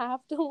don't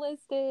have to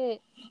list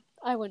it.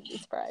 I wouldn't be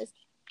surprised.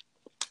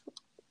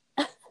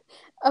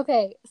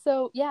 Okay,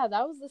 so yeah,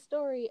 that was the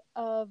story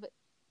of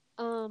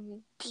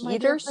my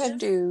dear Peter friend.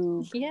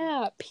 Stew.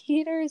 Yeah,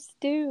 Peter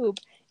Stoob.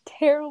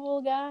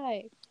 Terrible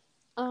guy.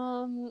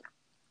 Um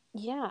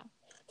yeah.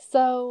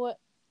 So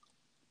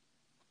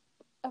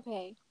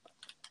okay.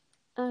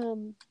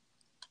 Um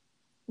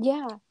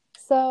yeah.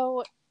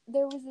 So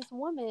there was this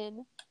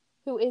woman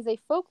who is a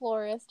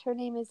folklorist. Her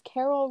name is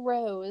Carol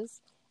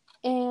Rose,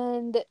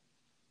 and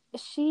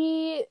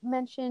she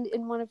mentioned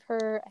in one of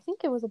her, I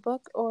think it was a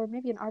book or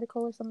maybe an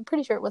article or something, I'm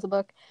pretty sure it was a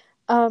book,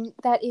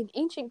 that in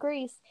ancient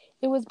Greece,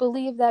 it was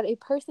believed that a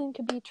person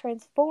could be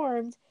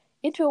transformed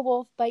into a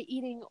wolf by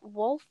eating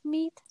wolf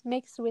meat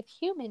mixed with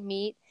human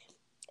meat,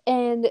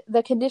 and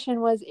the condition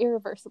was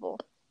irreversible.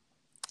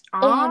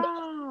 And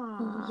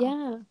Ah.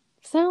 yeah,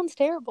 sounds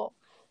terrible.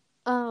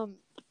 Um,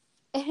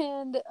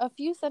 and a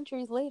few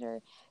centuries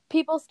later,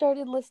 people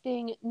started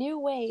listing new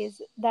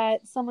ways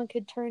that someone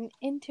could turn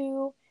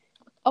into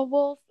a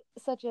wolf,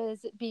 such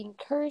as being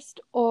cursed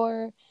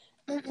or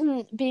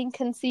being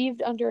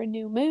conceived under a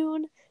new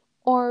moon,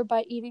 or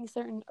by eating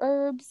certain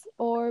herbs,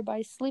 or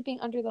by sleeping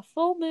under the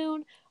full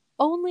moon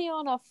only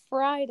on a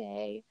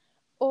Friday,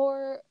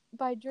 or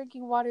by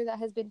drinking water that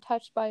has been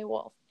touched by a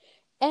wolf.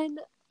 And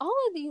all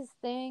of these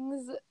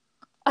things,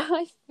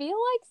 I feel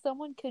like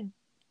someone could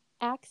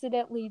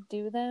accidentally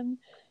do them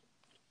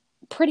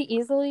pretty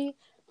easily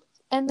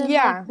and then like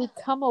Yeah.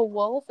 become a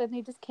wolf and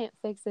they just can't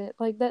fix it.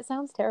 Like that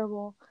sounds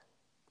terrible.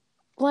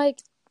 Like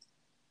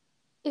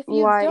if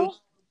you Like, don't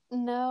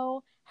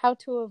know how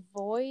to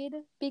avoid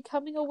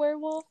becoming a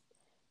werewolf,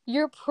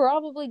 you're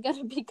probably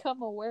gonna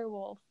become a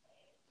werewolf.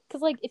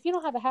 Cause like if you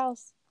don't have a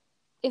house,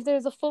 if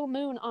there's a full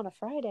moon on a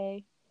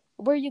Friday,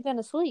 where are you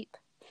gonna sleep?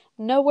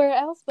 Nowhere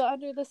else but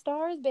under the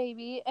stars,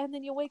 baby. And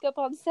then you wake up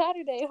on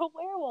Saturday a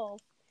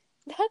werewolf.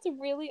 That's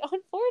really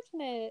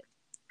unfortunate.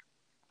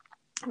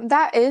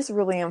 that is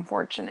really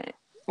unfortunate.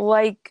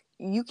 Like,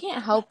 you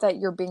can't help that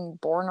you're being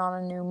born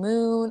on a new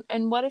moon.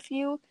 And what if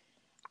you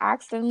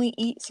accidentally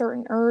eat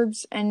certain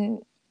herbs and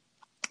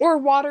or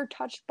water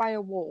touched by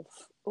a wolf?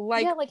 Yeah,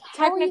 Like, like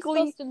how are you technically,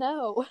 supposed to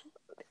know?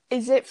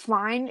 is it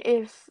fine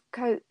if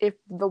cause if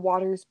the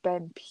water's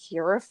been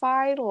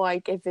purified,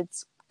 like if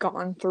it's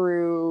gone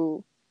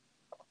through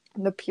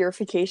the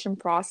purification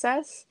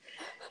process?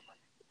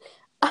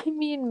 I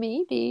mean,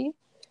 maybe.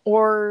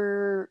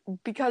 Or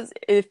because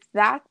if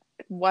that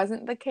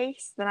wasn't the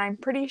case, then I'm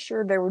pretty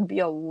sure there would be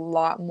a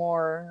lot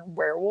more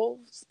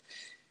werewolves.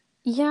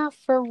 Yeah,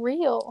 for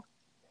real.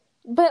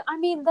 But I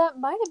mean, that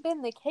might have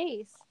been the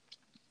case.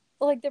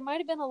 Like, there might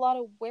have been a lot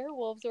of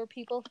werewolves or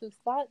people who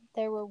thought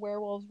there were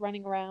werewolves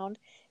running around.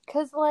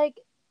 Because, like,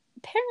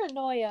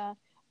 paranoia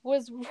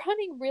was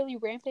running really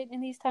rampant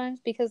in these times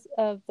because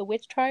of the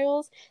witch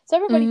trials. So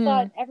everybody Mm-hmm.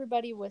 thought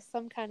everybody was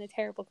some kind of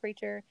terrible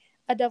creature,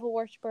 a devil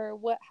worshiper,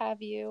 what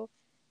have you.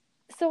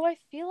 So I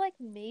feel like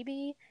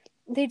maybe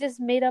they just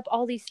made up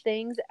all these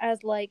things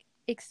as, like,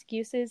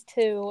 excuses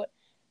to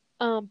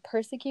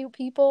persecute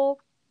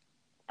people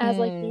as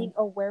like Mm. being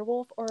a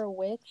werewolf or a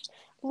witch.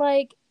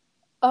 Like,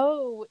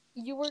 oh,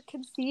 you were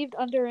conceived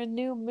under a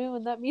new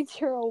moon. That means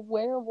you're a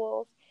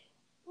werewolf.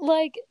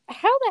 Like,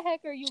 how the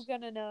heck are you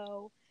gonna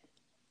know?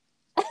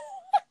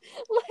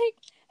 Like,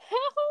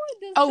 how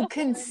does Oh, someone?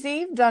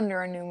 conceived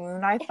under a new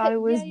moon. I thought it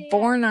Yeah, was yeah, yeah.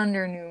 born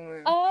under a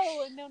new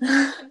Oh, no, no,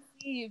 no,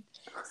 conceived.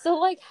 So,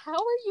 like, how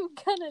are you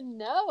gonna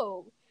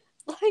know?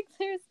 Like,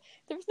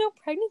 there's no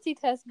pregnancy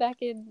test back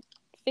in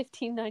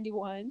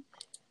 1591.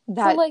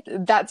 So, like,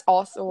 That's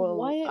also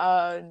what?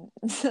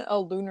 a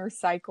lunar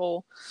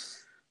cycle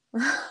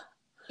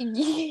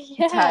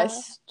Yeah,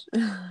 test.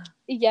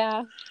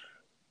 yeah.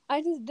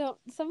 I just don't.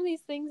 Some of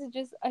these things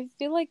just. I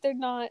feel like they're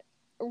not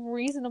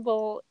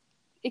reasonable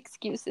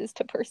excuses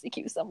to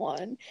persecute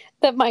someone.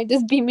 That might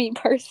just be me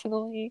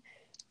personally,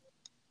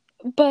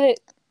 but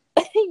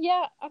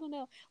yeah, I don't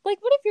know. Like,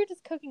 what if you're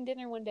just cooking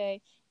dinner one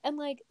day and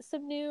like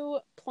some new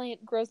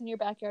plant grows in your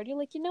backyard? You're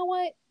like, you know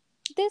what?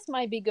 This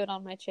might be good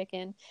on my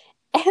chicken,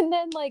 and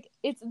then like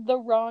it's the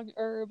wrong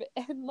herb,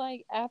 and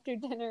like after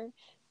dinner,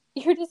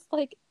 you're just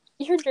like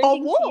you're A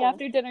drinking tea wolf.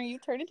 after dinner. You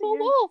turn into a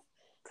You're wolf.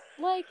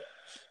 Like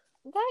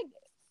that,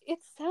 it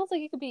sounds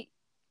like it could be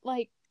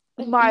like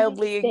an easy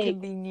mildly mistake.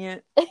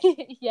 inconvenient.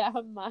 Yeah,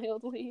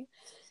 mildly.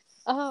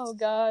 Oh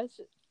gosh.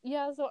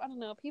 Yeah, so I don't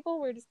know. People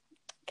were just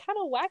kind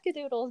of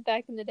wackadoodles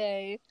back in the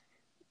day.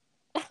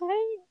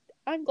 I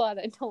I'm glad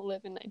I don't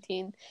live in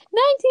 19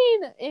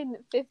 in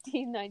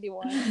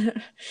 1591.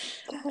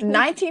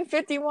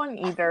 1951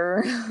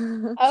 either.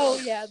 Oh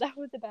yeah, that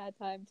was a bad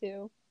time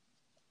too.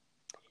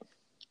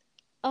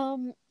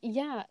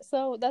 Yeah,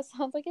 so that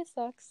sounds like it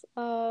sucks.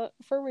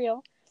 For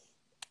real.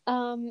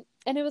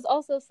 And it was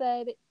also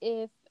said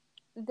if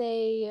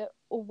they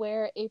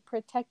wear a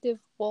protective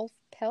wolf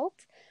pelt,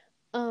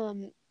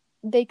 um,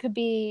 they could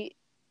be,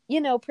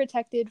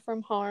 protected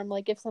from harm.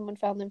 Like if someone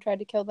found them, tried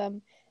to kill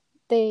them,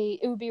 it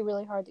would be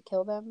really hard to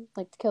kill them,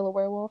 like to kill a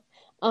werewolf.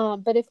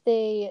 But if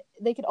they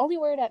could only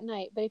wear it at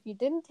night. But if you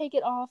didn't take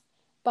it off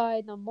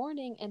by the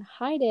morning and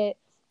hide it,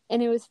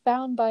 and it was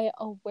found by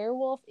a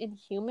werewolf in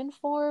human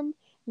form,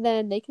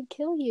 then they could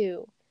kill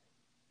you.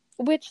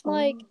 Which,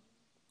 like, Oh.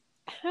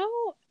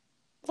 how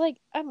like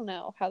I don't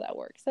know how that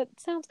works. That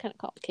sounds kind of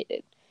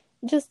complicated.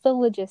 Just the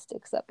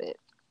logistics of it.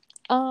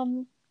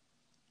 Um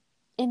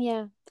and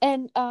yeah.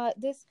 And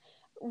this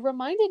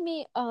reminded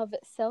me of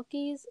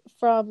Selkies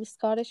from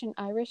Scottish and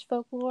Irish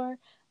folklore.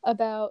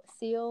 about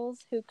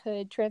seals who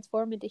could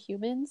transform into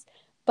humans,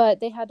 but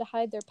they had to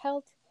hide their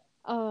pelt.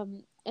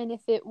 And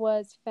if it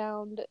was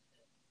found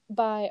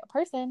by a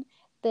person,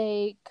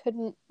 they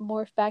couldn't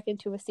morph back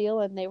into a seal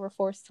and they were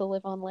forced to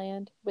live on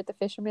land with the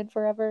fishermen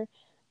forever,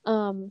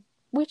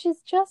 which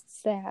is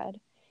just sad.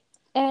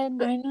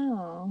 And I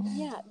know.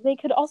 yeah, they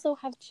could also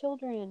have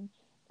children,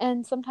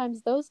 and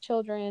sometimes those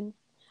children,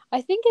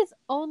 I think it's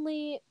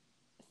only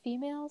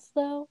females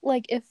though.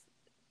 Like if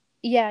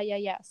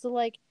yeah. So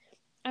like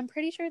I'm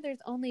pretty sure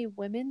there's only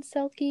women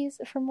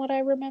Selkies from what I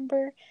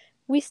remember.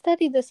 We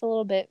studied this a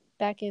little bit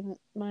back in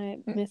my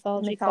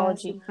mythology class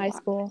Mythology in high class.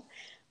 school.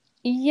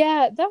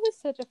 Yeah, that was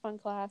such a fun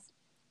class.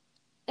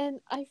 And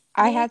I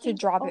I feel like had to it was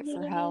drop it only for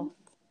women. health.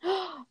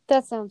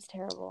 That sounds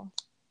terrible.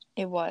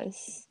 It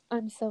was.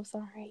 I'm so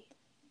sorry.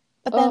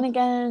 But then Oh,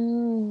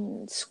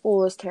 again,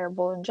 school is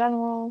terrible in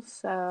general,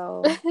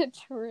 so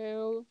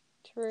true.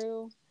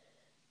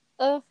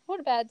 What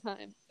a bad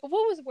time. What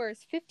was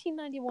worse,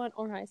 1591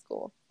 or high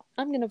school?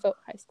 I'm gonna vote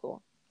high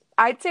school.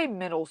 I'd say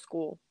middle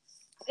school.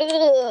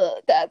 Ugh,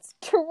 that's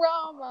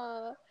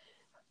trauma.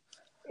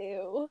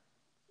 Ew.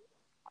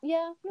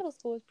 Yeah, middle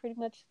school was pretty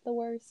much the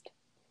worst.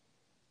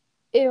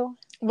 Ew.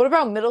 What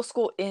about middle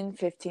school in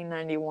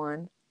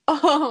 1591?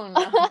 Oh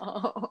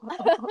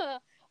no.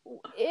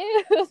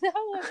 Ew, that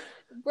was,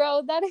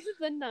 bro, that is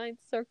the ninth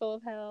circle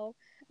of hell.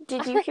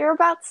 Did you hear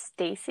about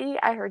Stacy?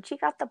 I heard she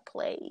got the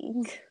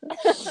plague.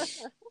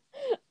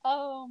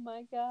 Oh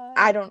my god.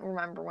 I don't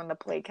remember when the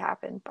plague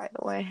happened, by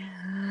the way.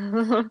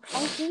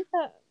 I think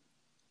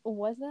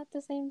was that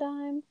the same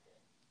time?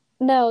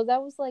 No,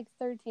 that was like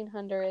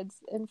 1300s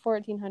and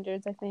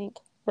 1400s, I think.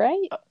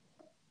 Right?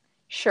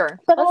 Sure.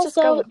 But Let's just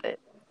go also, with it.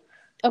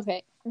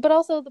 okay. But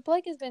also, the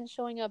plague has been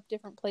showing up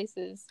different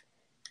places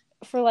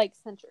for like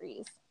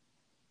centuries.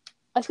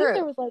 I think there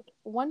True. was like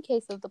one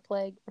case of the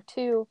plague or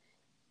two.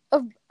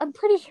 I'm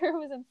pretty sure it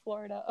was in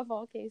Florida, of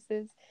all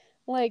cases,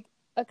 like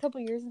a couple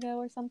years ago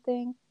or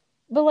something.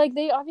 But like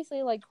they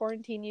obviously like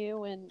quarantine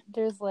you, and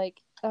there's like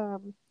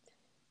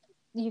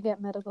you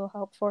get medical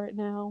help for it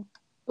now,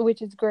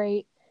 which is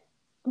great.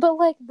 But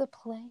like the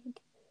plague,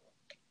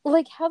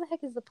 like how the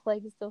heck is the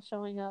plague still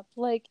showing up?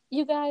 Like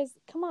you guys,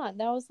 come on,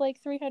 that was like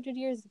 300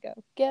 years ago.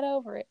 Get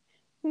over it.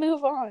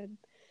 Move on.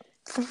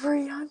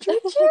 300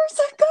 years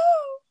ago!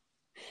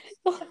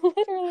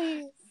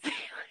 Literally.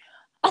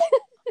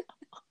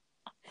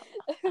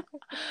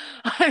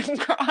 I'm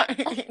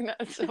crying.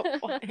 That's so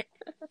funny.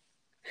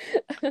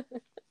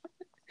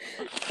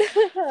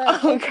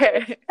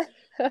 Okay.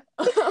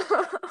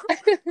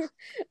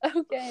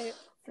 Okay.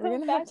 We're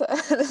So gonna have back to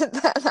edit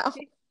that out.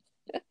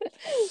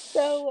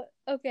 so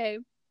okay.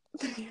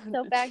 So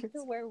 300 back to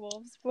years.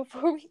 werewolves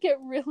before we get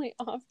really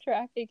off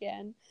track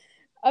again.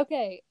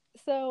 Okay,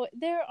 so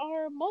there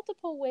are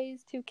multiple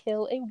ways to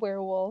kill a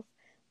werewolf.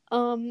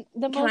 The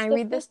Can I most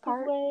read this effective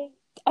part? way.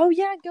 Oh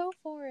yeah, go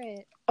for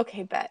it.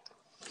 Okay, bet.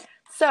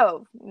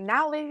 So,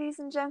 now, ladies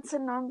and gents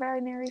and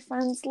non-binary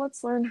friends,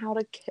 let's learn how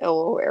to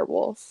kill a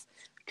werewolf.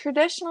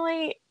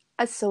 Traditionally,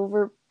 a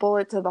silver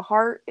bullet to the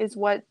heart is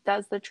what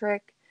does the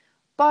trick,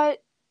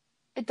 but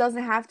it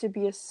doesn't have to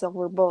be a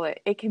silver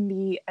bullet. It can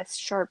be a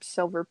sharp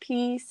silver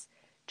piece,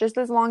 just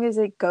as long as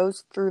it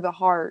goes through the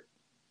heart.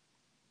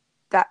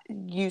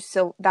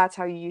 That's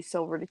how you use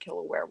silver to kill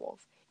a werewolf.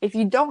 If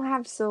you don't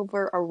have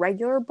silver, a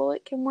regular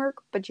bullet can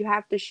work, but you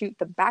have to shoot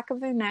the back of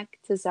their neck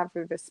to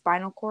sever the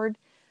spinal cord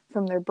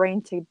from their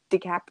brain to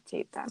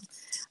decapitate them,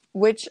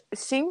 which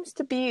seems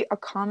to be a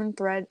common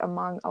thread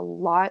among a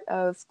lot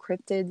of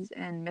cryptids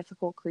and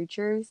mythical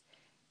creatures,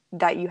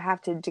 that you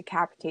have to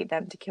decapitate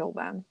them to kill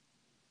them.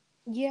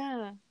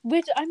 Yeah,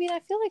 which I mean, I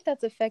feel like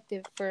that's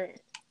effective for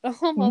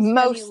almost any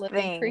Most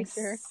living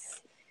creature.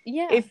 things,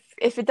 Yeah.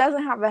 if it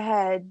doesn't have a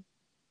head,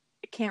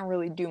 it can't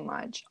really do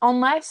much,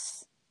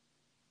 unless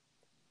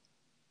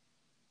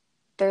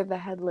they're the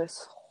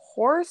headless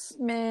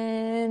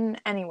horseman.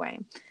 Anyway,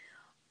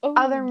 Oh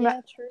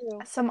yeah, true.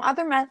 some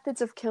other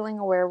methods of killing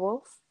a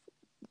werewolf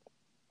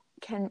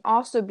can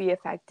also be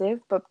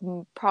effective, but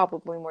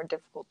probably more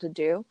difficult to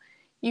do.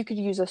 You could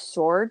use a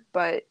sword,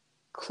 but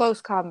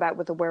close combat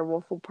with a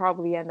werewolf will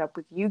probably end up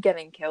with you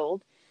getting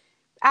killed,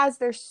 as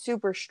they're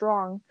super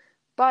strong.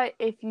 But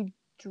if you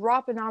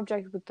drop an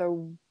object with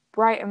the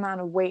right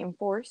amount of weight and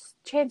force,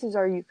 chances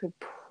are you could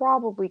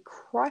probably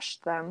crush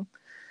them.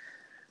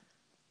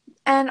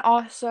 And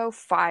also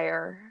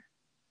fire.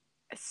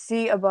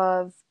 See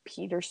above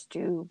Peter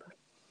Stube.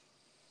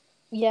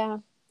 Yeah,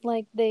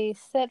 like they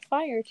set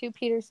fire to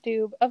Peter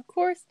Stube, of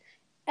course,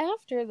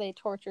 after they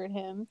tortured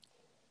him.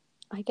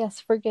 I guess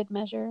for good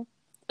measure.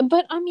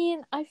 But I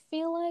mean, I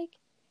feel like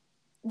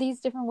these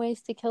different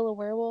ways to kill a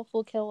werewolf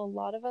will kill a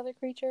lot of other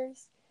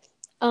creatures.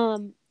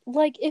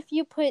 Like if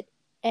you put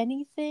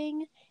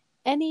anything,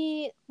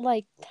 any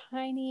like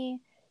tiny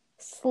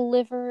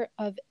sliver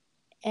of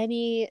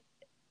any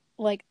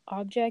like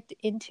object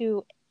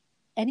into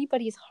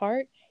anybody's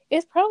heart,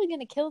 it's probably going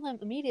to kill them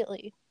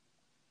immediately.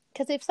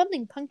 Because if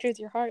something punctures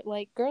your heart,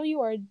 like, girl,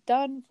 you are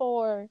done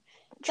for.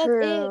 That's it.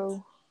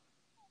 True.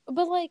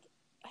 But, like,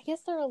 I guess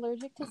they're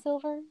allergic to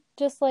silver.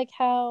 just like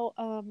how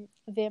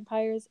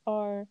vampires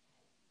are,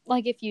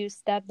 like, if you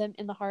stab them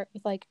in the heart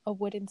with like a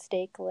wooden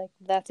stake, like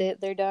that's it,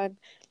 they're done.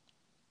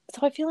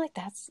 So I feel like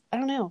I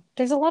don't know.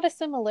 There's a lot of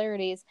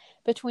similarities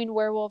between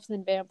werewolves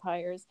and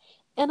vampires,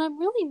 and I'm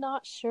really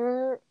not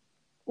sure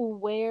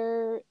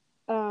where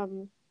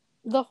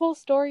the whole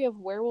story of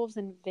werewolves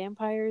and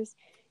vampires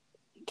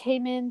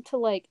came in to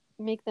like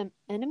make them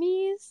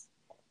enemies.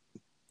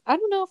 I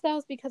don't know if that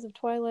was because of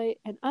Twilight,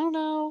 and I don't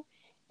know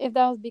if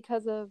that was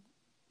because of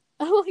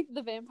like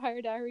the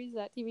Vampire Diaries,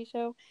 that TV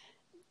show,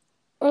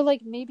 or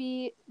like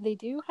maybe they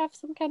do have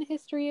some kind of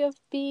history of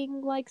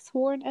being like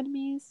sworn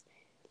enemies.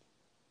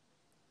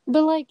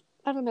 But like,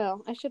 I don't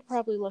know. I should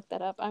probably look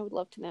that up. I would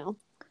love to know.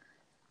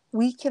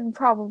 We can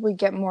probably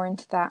get more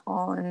into that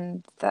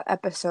on the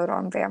episode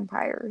on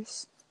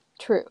vampires.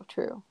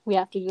 True. We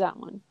have to do that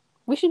one.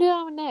 We should do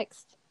that one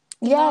next.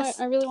 Because Yes.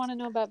 now I really want to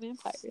know about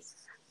vampires.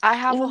 I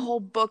have a whole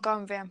book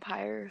on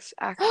vampires,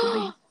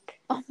 actually.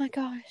 Oh my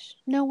gosh.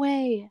 No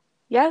way.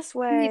 Yes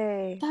Wait,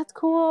 way. that's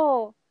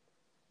cool.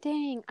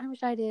 Dang, I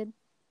wish I did.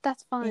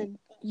 That's fun.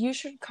 You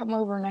should come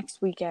over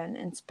next weekend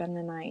and spend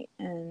the night,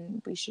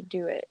 and we should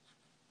do it.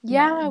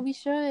 Yeah, we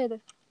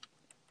should.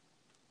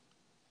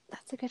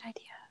 That's a good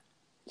idea.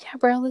 Yeah,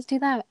 bro, let's do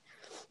that.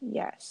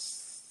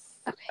 Yes.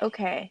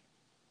 Okay.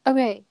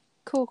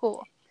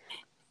 Cool.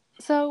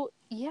 So,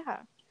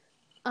 yeah.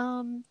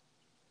 I'm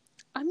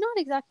not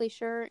exactly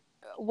sure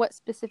what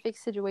specific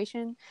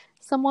situation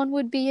someone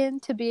would be in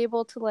to be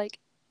able to, like,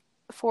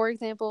 for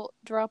example,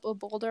 drop a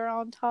boulder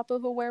on top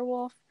of a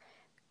werewolf.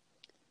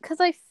 Because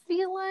I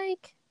feel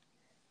like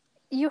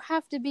you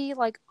have to be,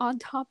 like, on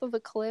top of a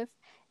cliff,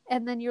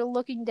 and then you're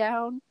looking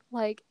down,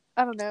 like,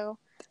 I don't know,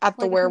 At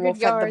the like 100 werewolf at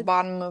the yards.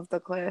 bottom of the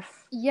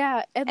cliff.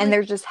 Yeah, and like,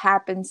 there just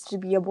happens to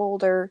be a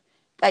boulder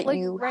that like,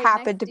 you right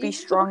happen next to to be you.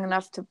 strong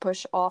enough to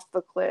push off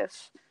the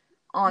cliff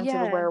onto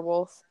the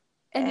werewolf.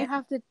 And you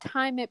have to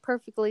time it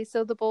perfectly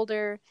so the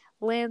boulder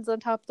lands on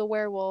top of the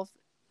werewolf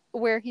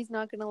where he's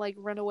not gonna like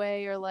run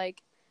away, or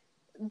like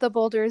the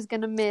boulder is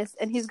gonna miss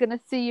and he's gonna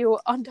see you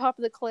on top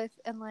of the cliff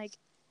and like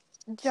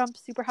jump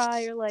super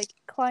high or like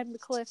climb the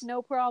cliff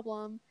no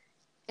problem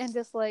and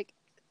just like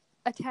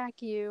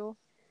attack you.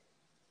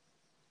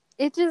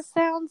 It just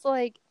sounds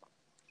like,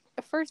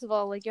 first of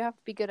all, like you have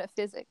to be good at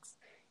physics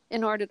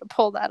in order to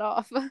pull that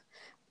off.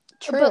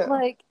 True. But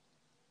like,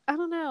 I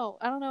don't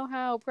know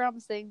how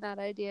promising that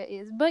idea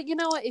is. But you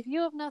know what? If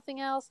you have nothing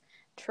else,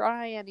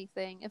 try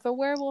anything. If a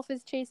werewolf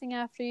is chasing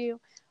after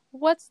you,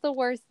 what's the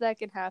worst that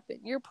can happen?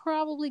 You're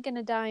probably going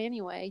to die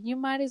anyway. You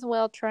might as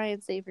well try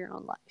and save your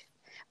own life.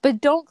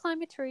 But don't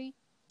climb a tree.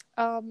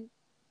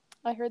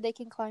 I heard they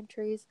can climb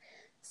trees.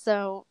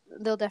 So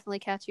they'll definitely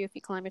catch you if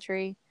you climb a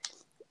tree.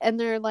 And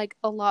they're like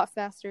a lot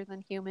faster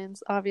than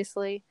humans,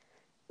 obviously.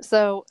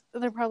 So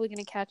they're probably going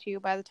to catch you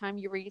by the time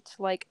you reach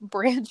like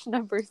branch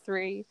number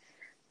 3.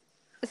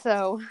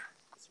 So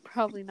it's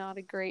probably not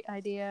a great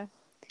idea.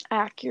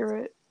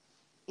 Accurate.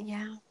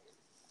 Yeah.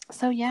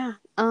 So yeah.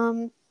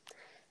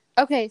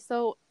 Okay,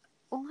 so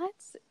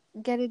let's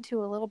get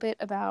into a little bit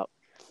about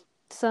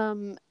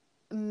some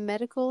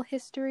medical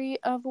history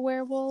of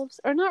werewolves.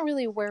 Or not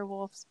really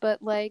werewolves,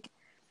 but like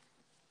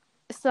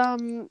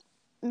some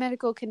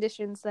medical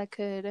conditions that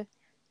could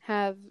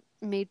have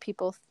made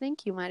people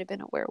think you might have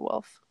been a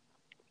werewolf.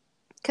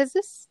 Because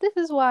this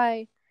is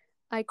why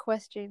I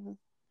question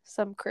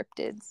some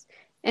cryptids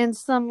and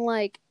some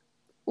like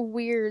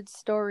weird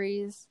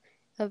stories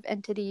of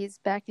entities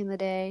back in the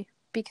day,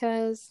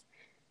 because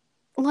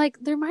like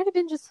there might have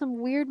been just some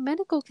weird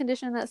medical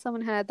condition that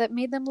someone had that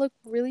made them look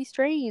really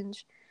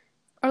strange,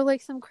 or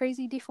like some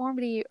crazy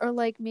deformity, or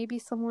like maybe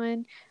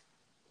someone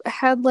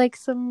had like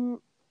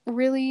some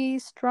really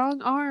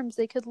strong arms,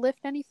 they could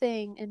lift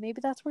anything, and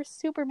maybe that's where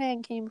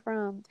Superman came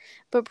from,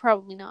 but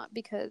probably not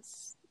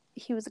because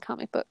he was a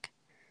comic book.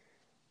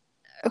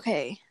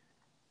 Okay.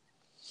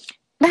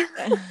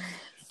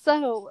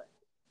 So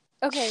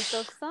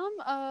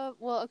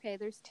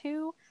there's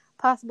 2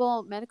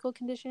 possible medical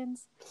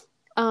conditions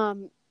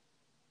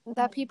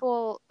that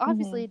people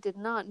obviously did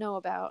not know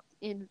about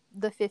in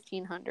the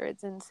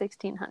 1500s and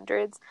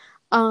 1600s.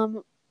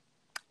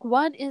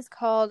 One is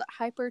called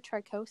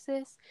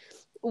hypertrichosis,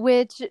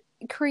 which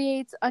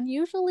creates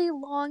unusually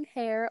long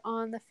hair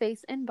on the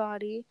face and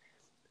body.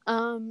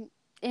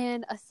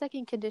 And a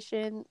second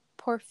condition,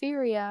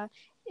 porphyria,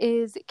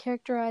 is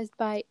characterized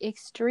by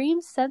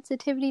extreme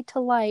sensitivity to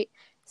light.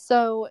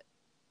 So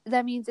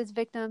that means its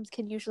victims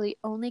can usually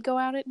only go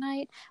out at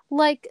night.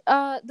 Like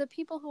the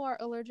people who are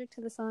allergic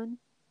to the sun,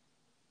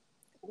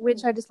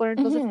 which I just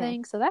learned was a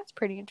thing. So that's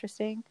pretty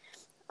interesting.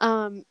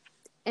 And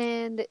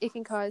it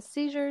can cause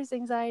seizures,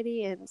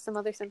 anxiety, and some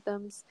other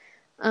symptoms.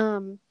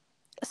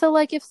 So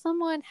like if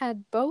someone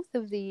had both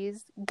of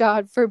these,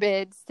 God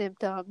forbid,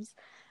 symptoms,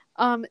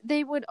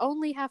 they would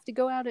only have to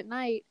go out at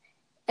night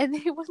and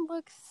they would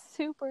look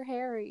super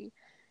hairy.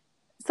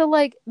 So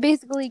like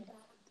basically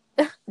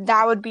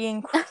that would be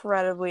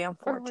incredibly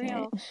unfortunate. For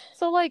real.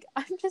 So like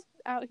I'm just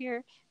out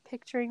here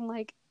picturing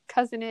like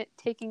Cousin It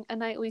taking a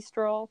nightly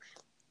stroll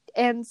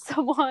and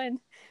someone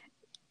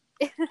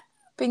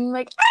being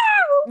like,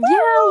 Yeah,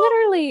 "Ah,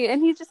 literally.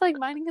 And he's just like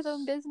minding his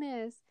own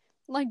business,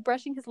 like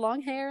brushing his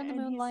long hair in the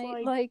and he's moonlight.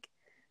 like, Like,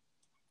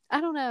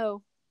 I don't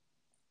know.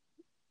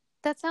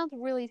 That sounds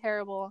really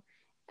terrible.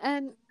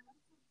 And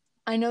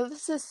I know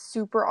this is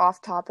super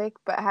off topic,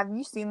 but have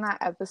you seen that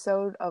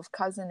episode of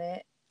Cousin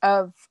It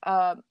of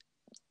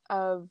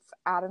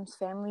Adam's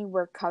Family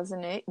where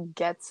Cousin It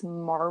gets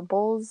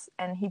marbles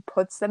and he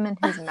puts them in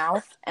his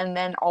mouth and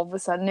then all of a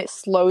sudden it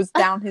slows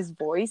down his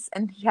voice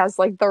and he has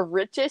like the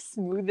richest,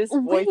 smoothest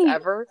voice wait,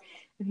 ever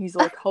and he's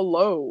like,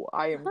 "Hello,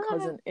 I am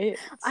Cousin It."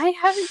 I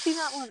haven't seen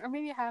that one, or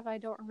maybe I have. I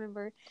don't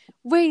remember.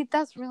 Wait,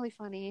 that's really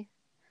funny.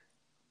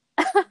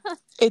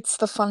 It's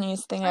the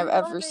funniest thing I I've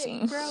love ever it,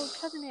 seen. bro.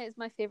 Cousin It is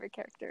my favorite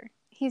character.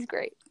 He's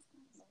great.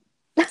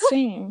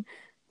 Same.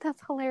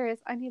 That's hilarious.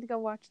 I need to go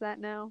watch that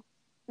now.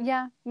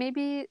 Yeah,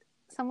 maybe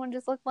someone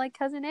just looked like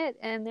Cousin It,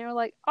 and they were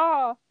like,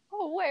 "Oh,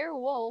 a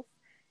werewolf,"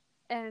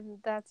 and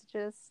that's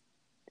just,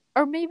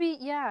 or maybe,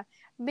 yeah,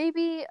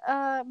 maybe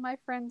my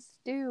friend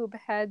Stoob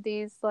had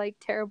these like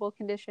terrible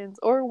conditions,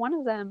 or one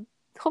of them.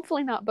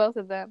 Hopefully not both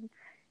of them,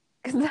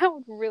 because that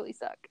would really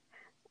suck.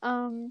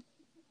 Um,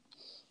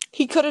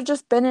 He could have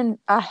just been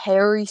a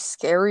hairy,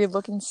 scary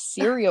looking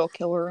serial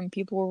killer, and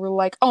people were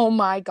like, "Oh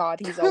my god,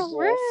 he's a for wolf."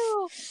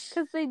 real,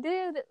 because they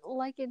did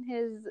liken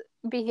his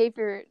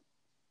behavior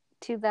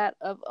to that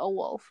of a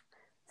wolf,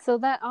 so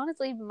that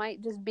honestly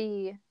might just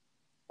be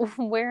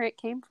where it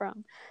came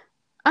from.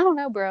 I don't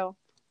know, bro.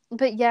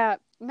 But yeah,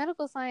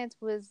 medical science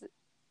was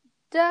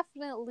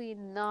definitely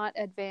not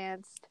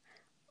advanced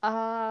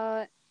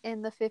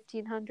in the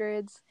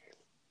 1500s.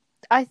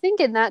 I think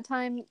in that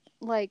time,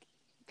 like,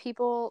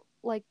 people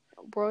like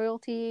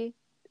royalty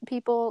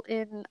people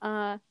in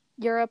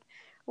Europe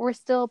were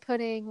still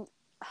putting,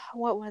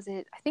 what was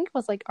it? I think it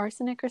was like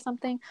arsenic or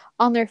something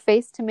on their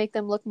face to make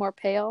them look more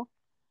pale.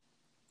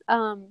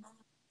 Um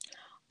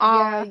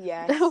Ah,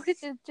 yeah, yes.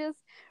 which is just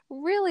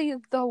really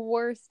the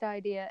worst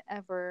idea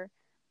ever.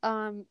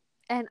 Um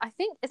and I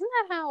think, isn't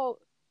that how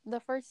the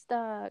first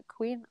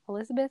Queen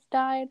Elizabeth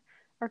died,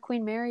 or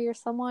Queen Mary or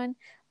someone?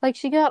 Like,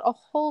 she got a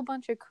whole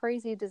bunch of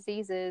crazy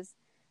diseases,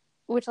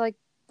 which like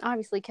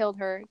obviously killed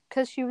her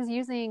because she was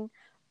using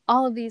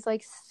all of these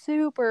like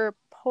super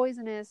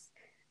poisonous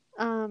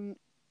um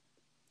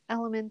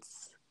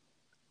elements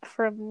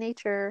from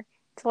nature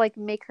to like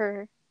make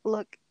her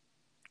look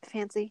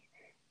fancy.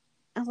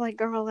 I was like,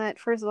 girl, that,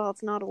 first of all,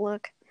 it's not a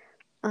look.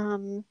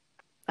 Um,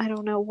 I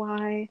don't know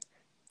why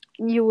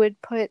you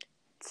would put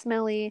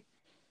smelly,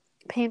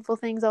 painful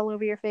things all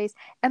over your face,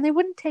 and they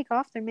wouldn't take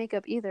off their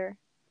makeup either.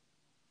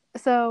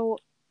 So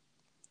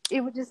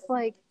it would just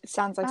like, It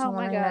sounds like oh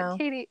someone my I god, know.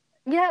 Katie,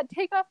 yeah,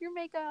 take off your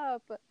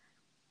makeup.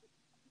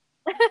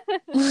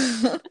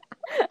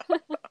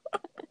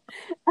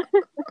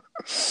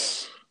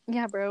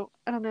 Yeah, bro,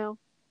 I don't know.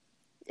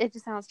 It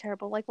just sounds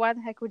terrible. Like, why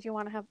the heck would you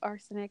want to have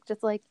arsenic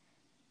just like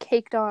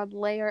caked on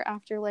layer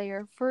after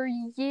layer for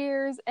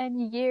years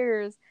and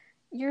years?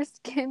 Your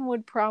skin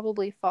would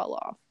probably fall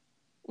off.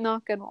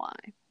 Not gonna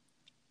lie.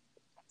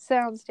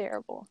 Sounds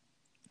terrible.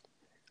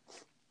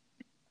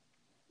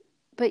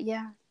 But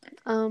yeah,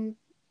 um,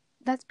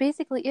 that's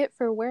basically it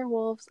for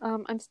werewolves.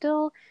 I'm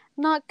still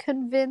not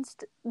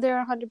convinced they're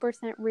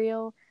 100%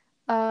 real,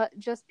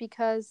 just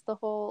because the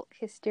whole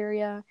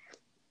hysteria,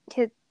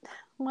 hit,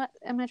 what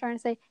am I trying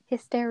to say?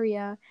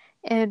 Hysteria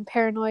and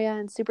paranoia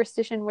and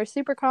superstition were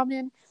super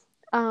common,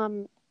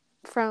 um,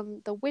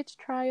 from the witch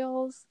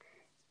trials,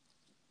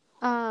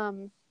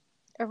 um,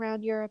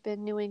 around Europe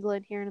and New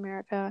England here in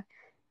America.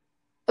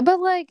 But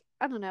like,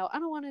 I don't know. I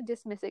don't want to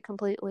dismiss it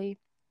completely.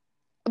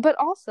 But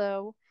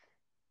also,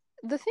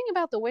 the thing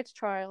about the witch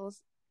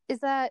trials is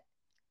that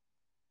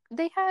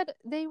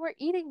they were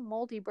eating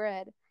moldy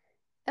bread,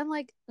 and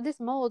like this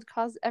mold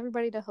caused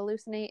everybody to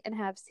hallucinate and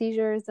have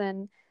seizures,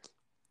 and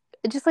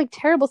just like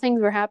terrible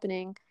things were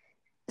happening.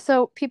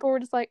 So people were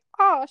just like,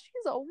 "Oh,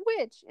 she's a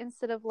witch,"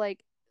 instead of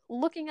like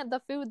looking at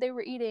the food they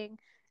were eating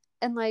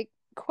and like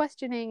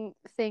questioning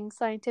things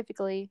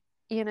scientifically,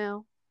 you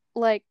know?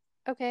 Like,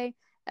 okay,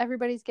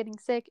 everybody's getting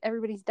sick,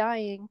 everybody's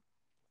dying.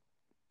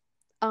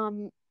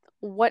 Um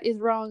what is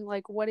wrong?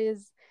 Like, what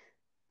is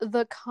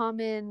the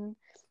common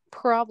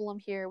problem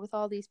here with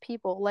all these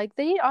people? Like,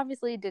 they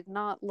obviously did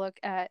not look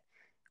at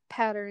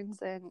patterns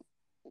and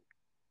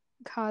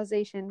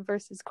causation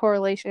versus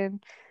correlation.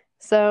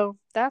 So,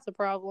 that's a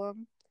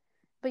problem.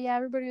 But yeah,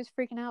 everybody was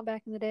freaking out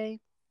back in the day,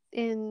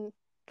 in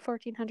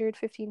 1400,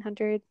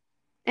 1500,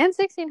 and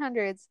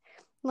 1600s,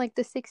 like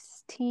the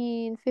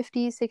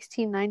 1650s,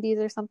 1690s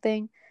or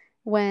something,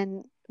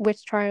 when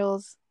witch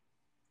trials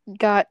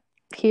got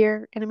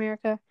here in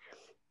America.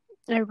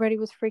 Everybody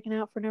was freaking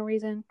out for no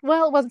reason.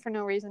 Well, it wasn't for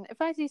no reason.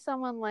 If I see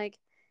someone like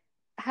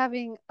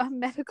having a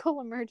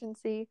medical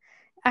emergency,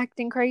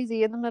 acting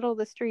crazy in the middle of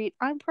the street,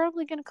 I'm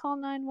probably going to call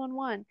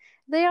 911.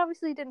 They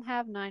obviously didn't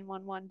have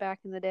 911 back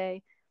in the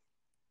day,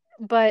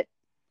 but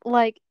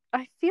like,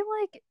 I feel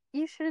like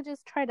you should have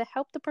just tried to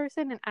help the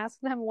person and ask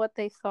them what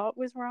they thought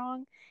was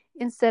wrong,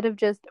 instead of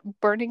just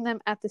burning them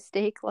at the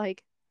stake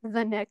like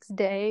the next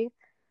day.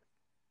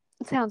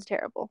 It sounds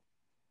terrible.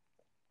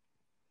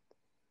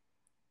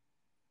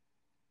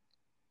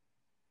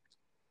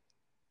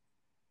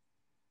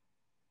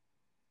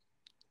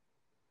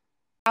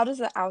 How does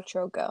the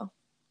outro go?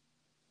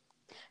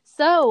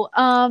 So,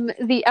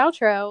 the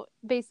outro,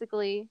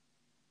 basically,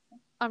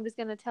 I'm just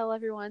gonna tell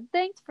everyone,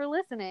 thanks for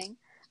listening,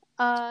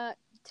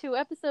 to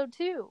episode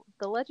 2,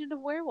 The Legend of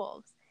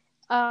Werewolves.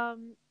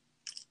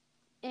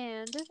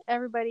 And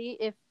everybody,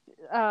 if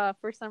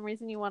for some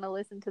reason you want to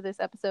listen to this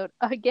episode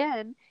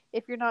again,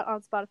 if you're not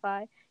on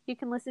Spotify, you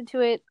can listen to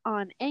it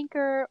on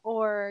Anchor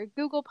or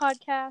Google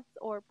Podcasts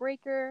or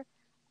Breaker,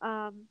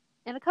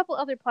 and a couple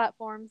other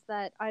platforms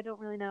that I don't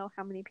really know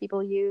how many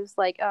people use.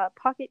 Like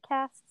Pocket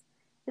Casts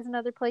is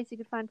another place you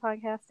can find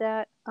podcasts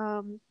at.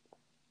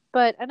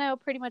 But I know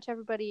pretty much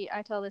everybody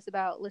I tell this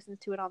about listens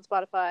to it on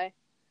Spotify.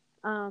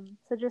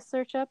 So just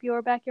search up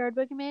Your Backyard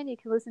Boogeyman. You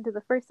can listen to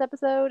the first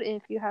episode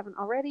if you haven't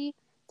already.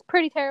 It's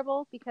pretty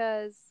terrible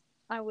because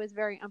I was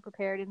very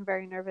unprepared and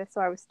very nervous,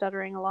 so I was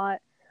stuttering a lot.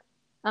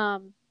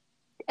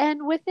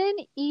 And within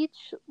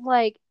each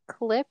like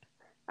clip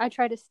I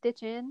try to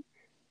stitch in,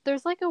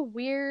 there's like a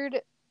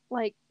weird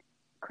like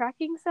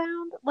cracking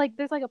sound. Like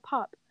there's like a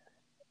pop.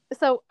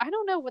 So I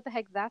don't know what the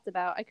heck that's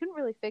about. I couldn't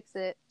really fix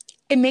it.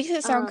 It makes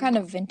it sound kind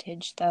of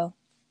vintage, though.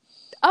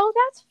 Oh,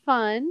 that's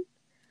fun.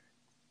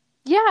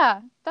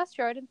 Yeah, that's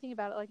true. I didn't think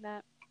about it like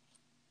that.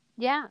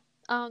 Yeah.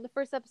 The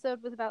first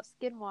episode was about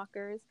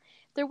skinwalkers.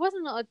 There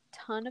wasn't a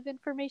ton of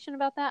information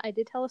about that. I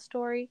did tell a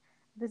story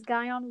of this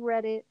guy on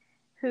Reddit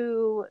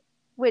who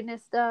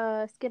witnessed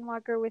a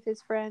skinwalker with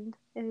his friend,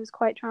 and it was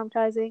quite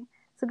traumatizing.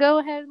 So go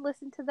ahead and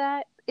listen to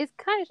that. It's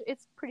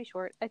pretty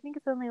short. I think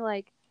it's only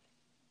like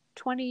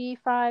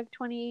 25,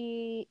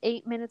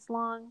 28 minutes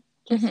long,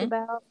 just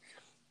about.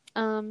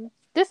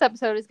 This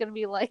episode is going to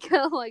be like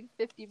like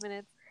 50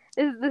 minutes.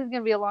 This is going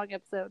to be a long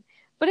episode,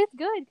 but it's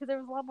good because there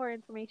was a lot more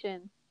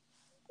information.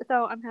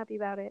 So I'm happy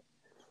about it.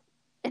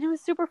 And it was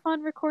super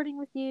fun recording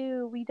with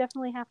you. We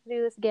definitely have to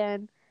do this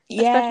again.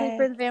 Yes. Especially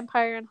for the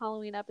vampire and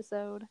Halloween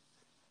episode.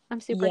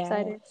 I'm super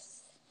excited.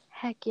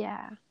 Heck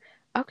yeah.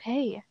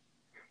 Okay.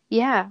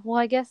 Yeah, well,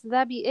 I guess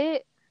that'd be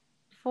it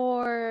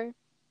for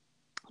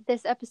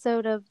this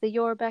episode of the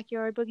Your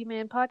Backyard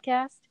Boogeyman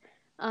podcast.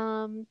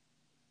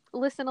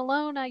 Listen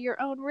alone at your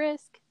own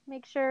risk.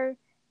 Make sure,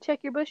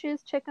 check your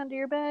bushes, check under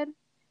your bed.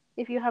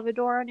 If you have a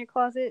door on your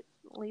closet,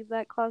 leave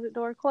that closet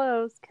door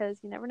closed because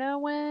you never know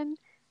when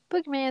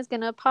Boogeyman is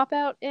going to pop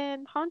out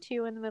and haunt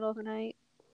you in the middle of the night.